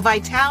 beautiful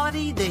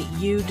vitality that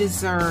you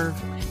deserve.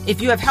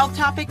 If you have health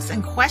topics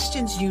and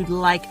questions you'd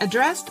like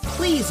addressed,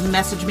 please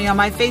message me on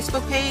my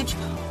Facebook page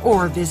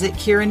or visit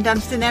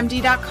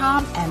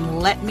KieranDunstonMD.com and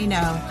let me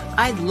know.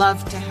 I'd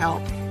love to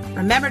help.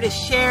 Remember to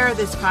share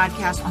this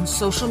podcast on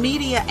social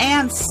media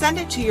and send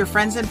it to your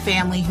friends and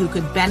family who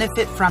could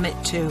benefit from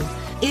it too.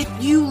 If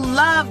you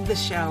love the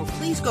show,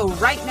 please go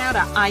right now to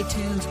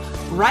iTunes,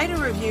 write a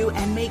review,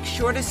 and make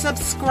sure to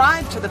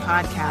subscribe to the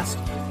podcast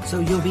so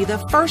you'll be the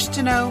first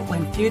to know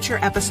when future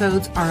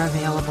episodes are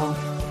available.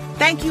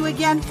 Thank you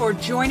again for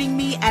joining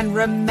me, and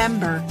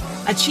remember,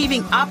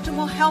 achieving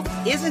optimal health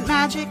isn't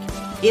magic,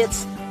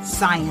 it's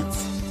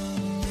science.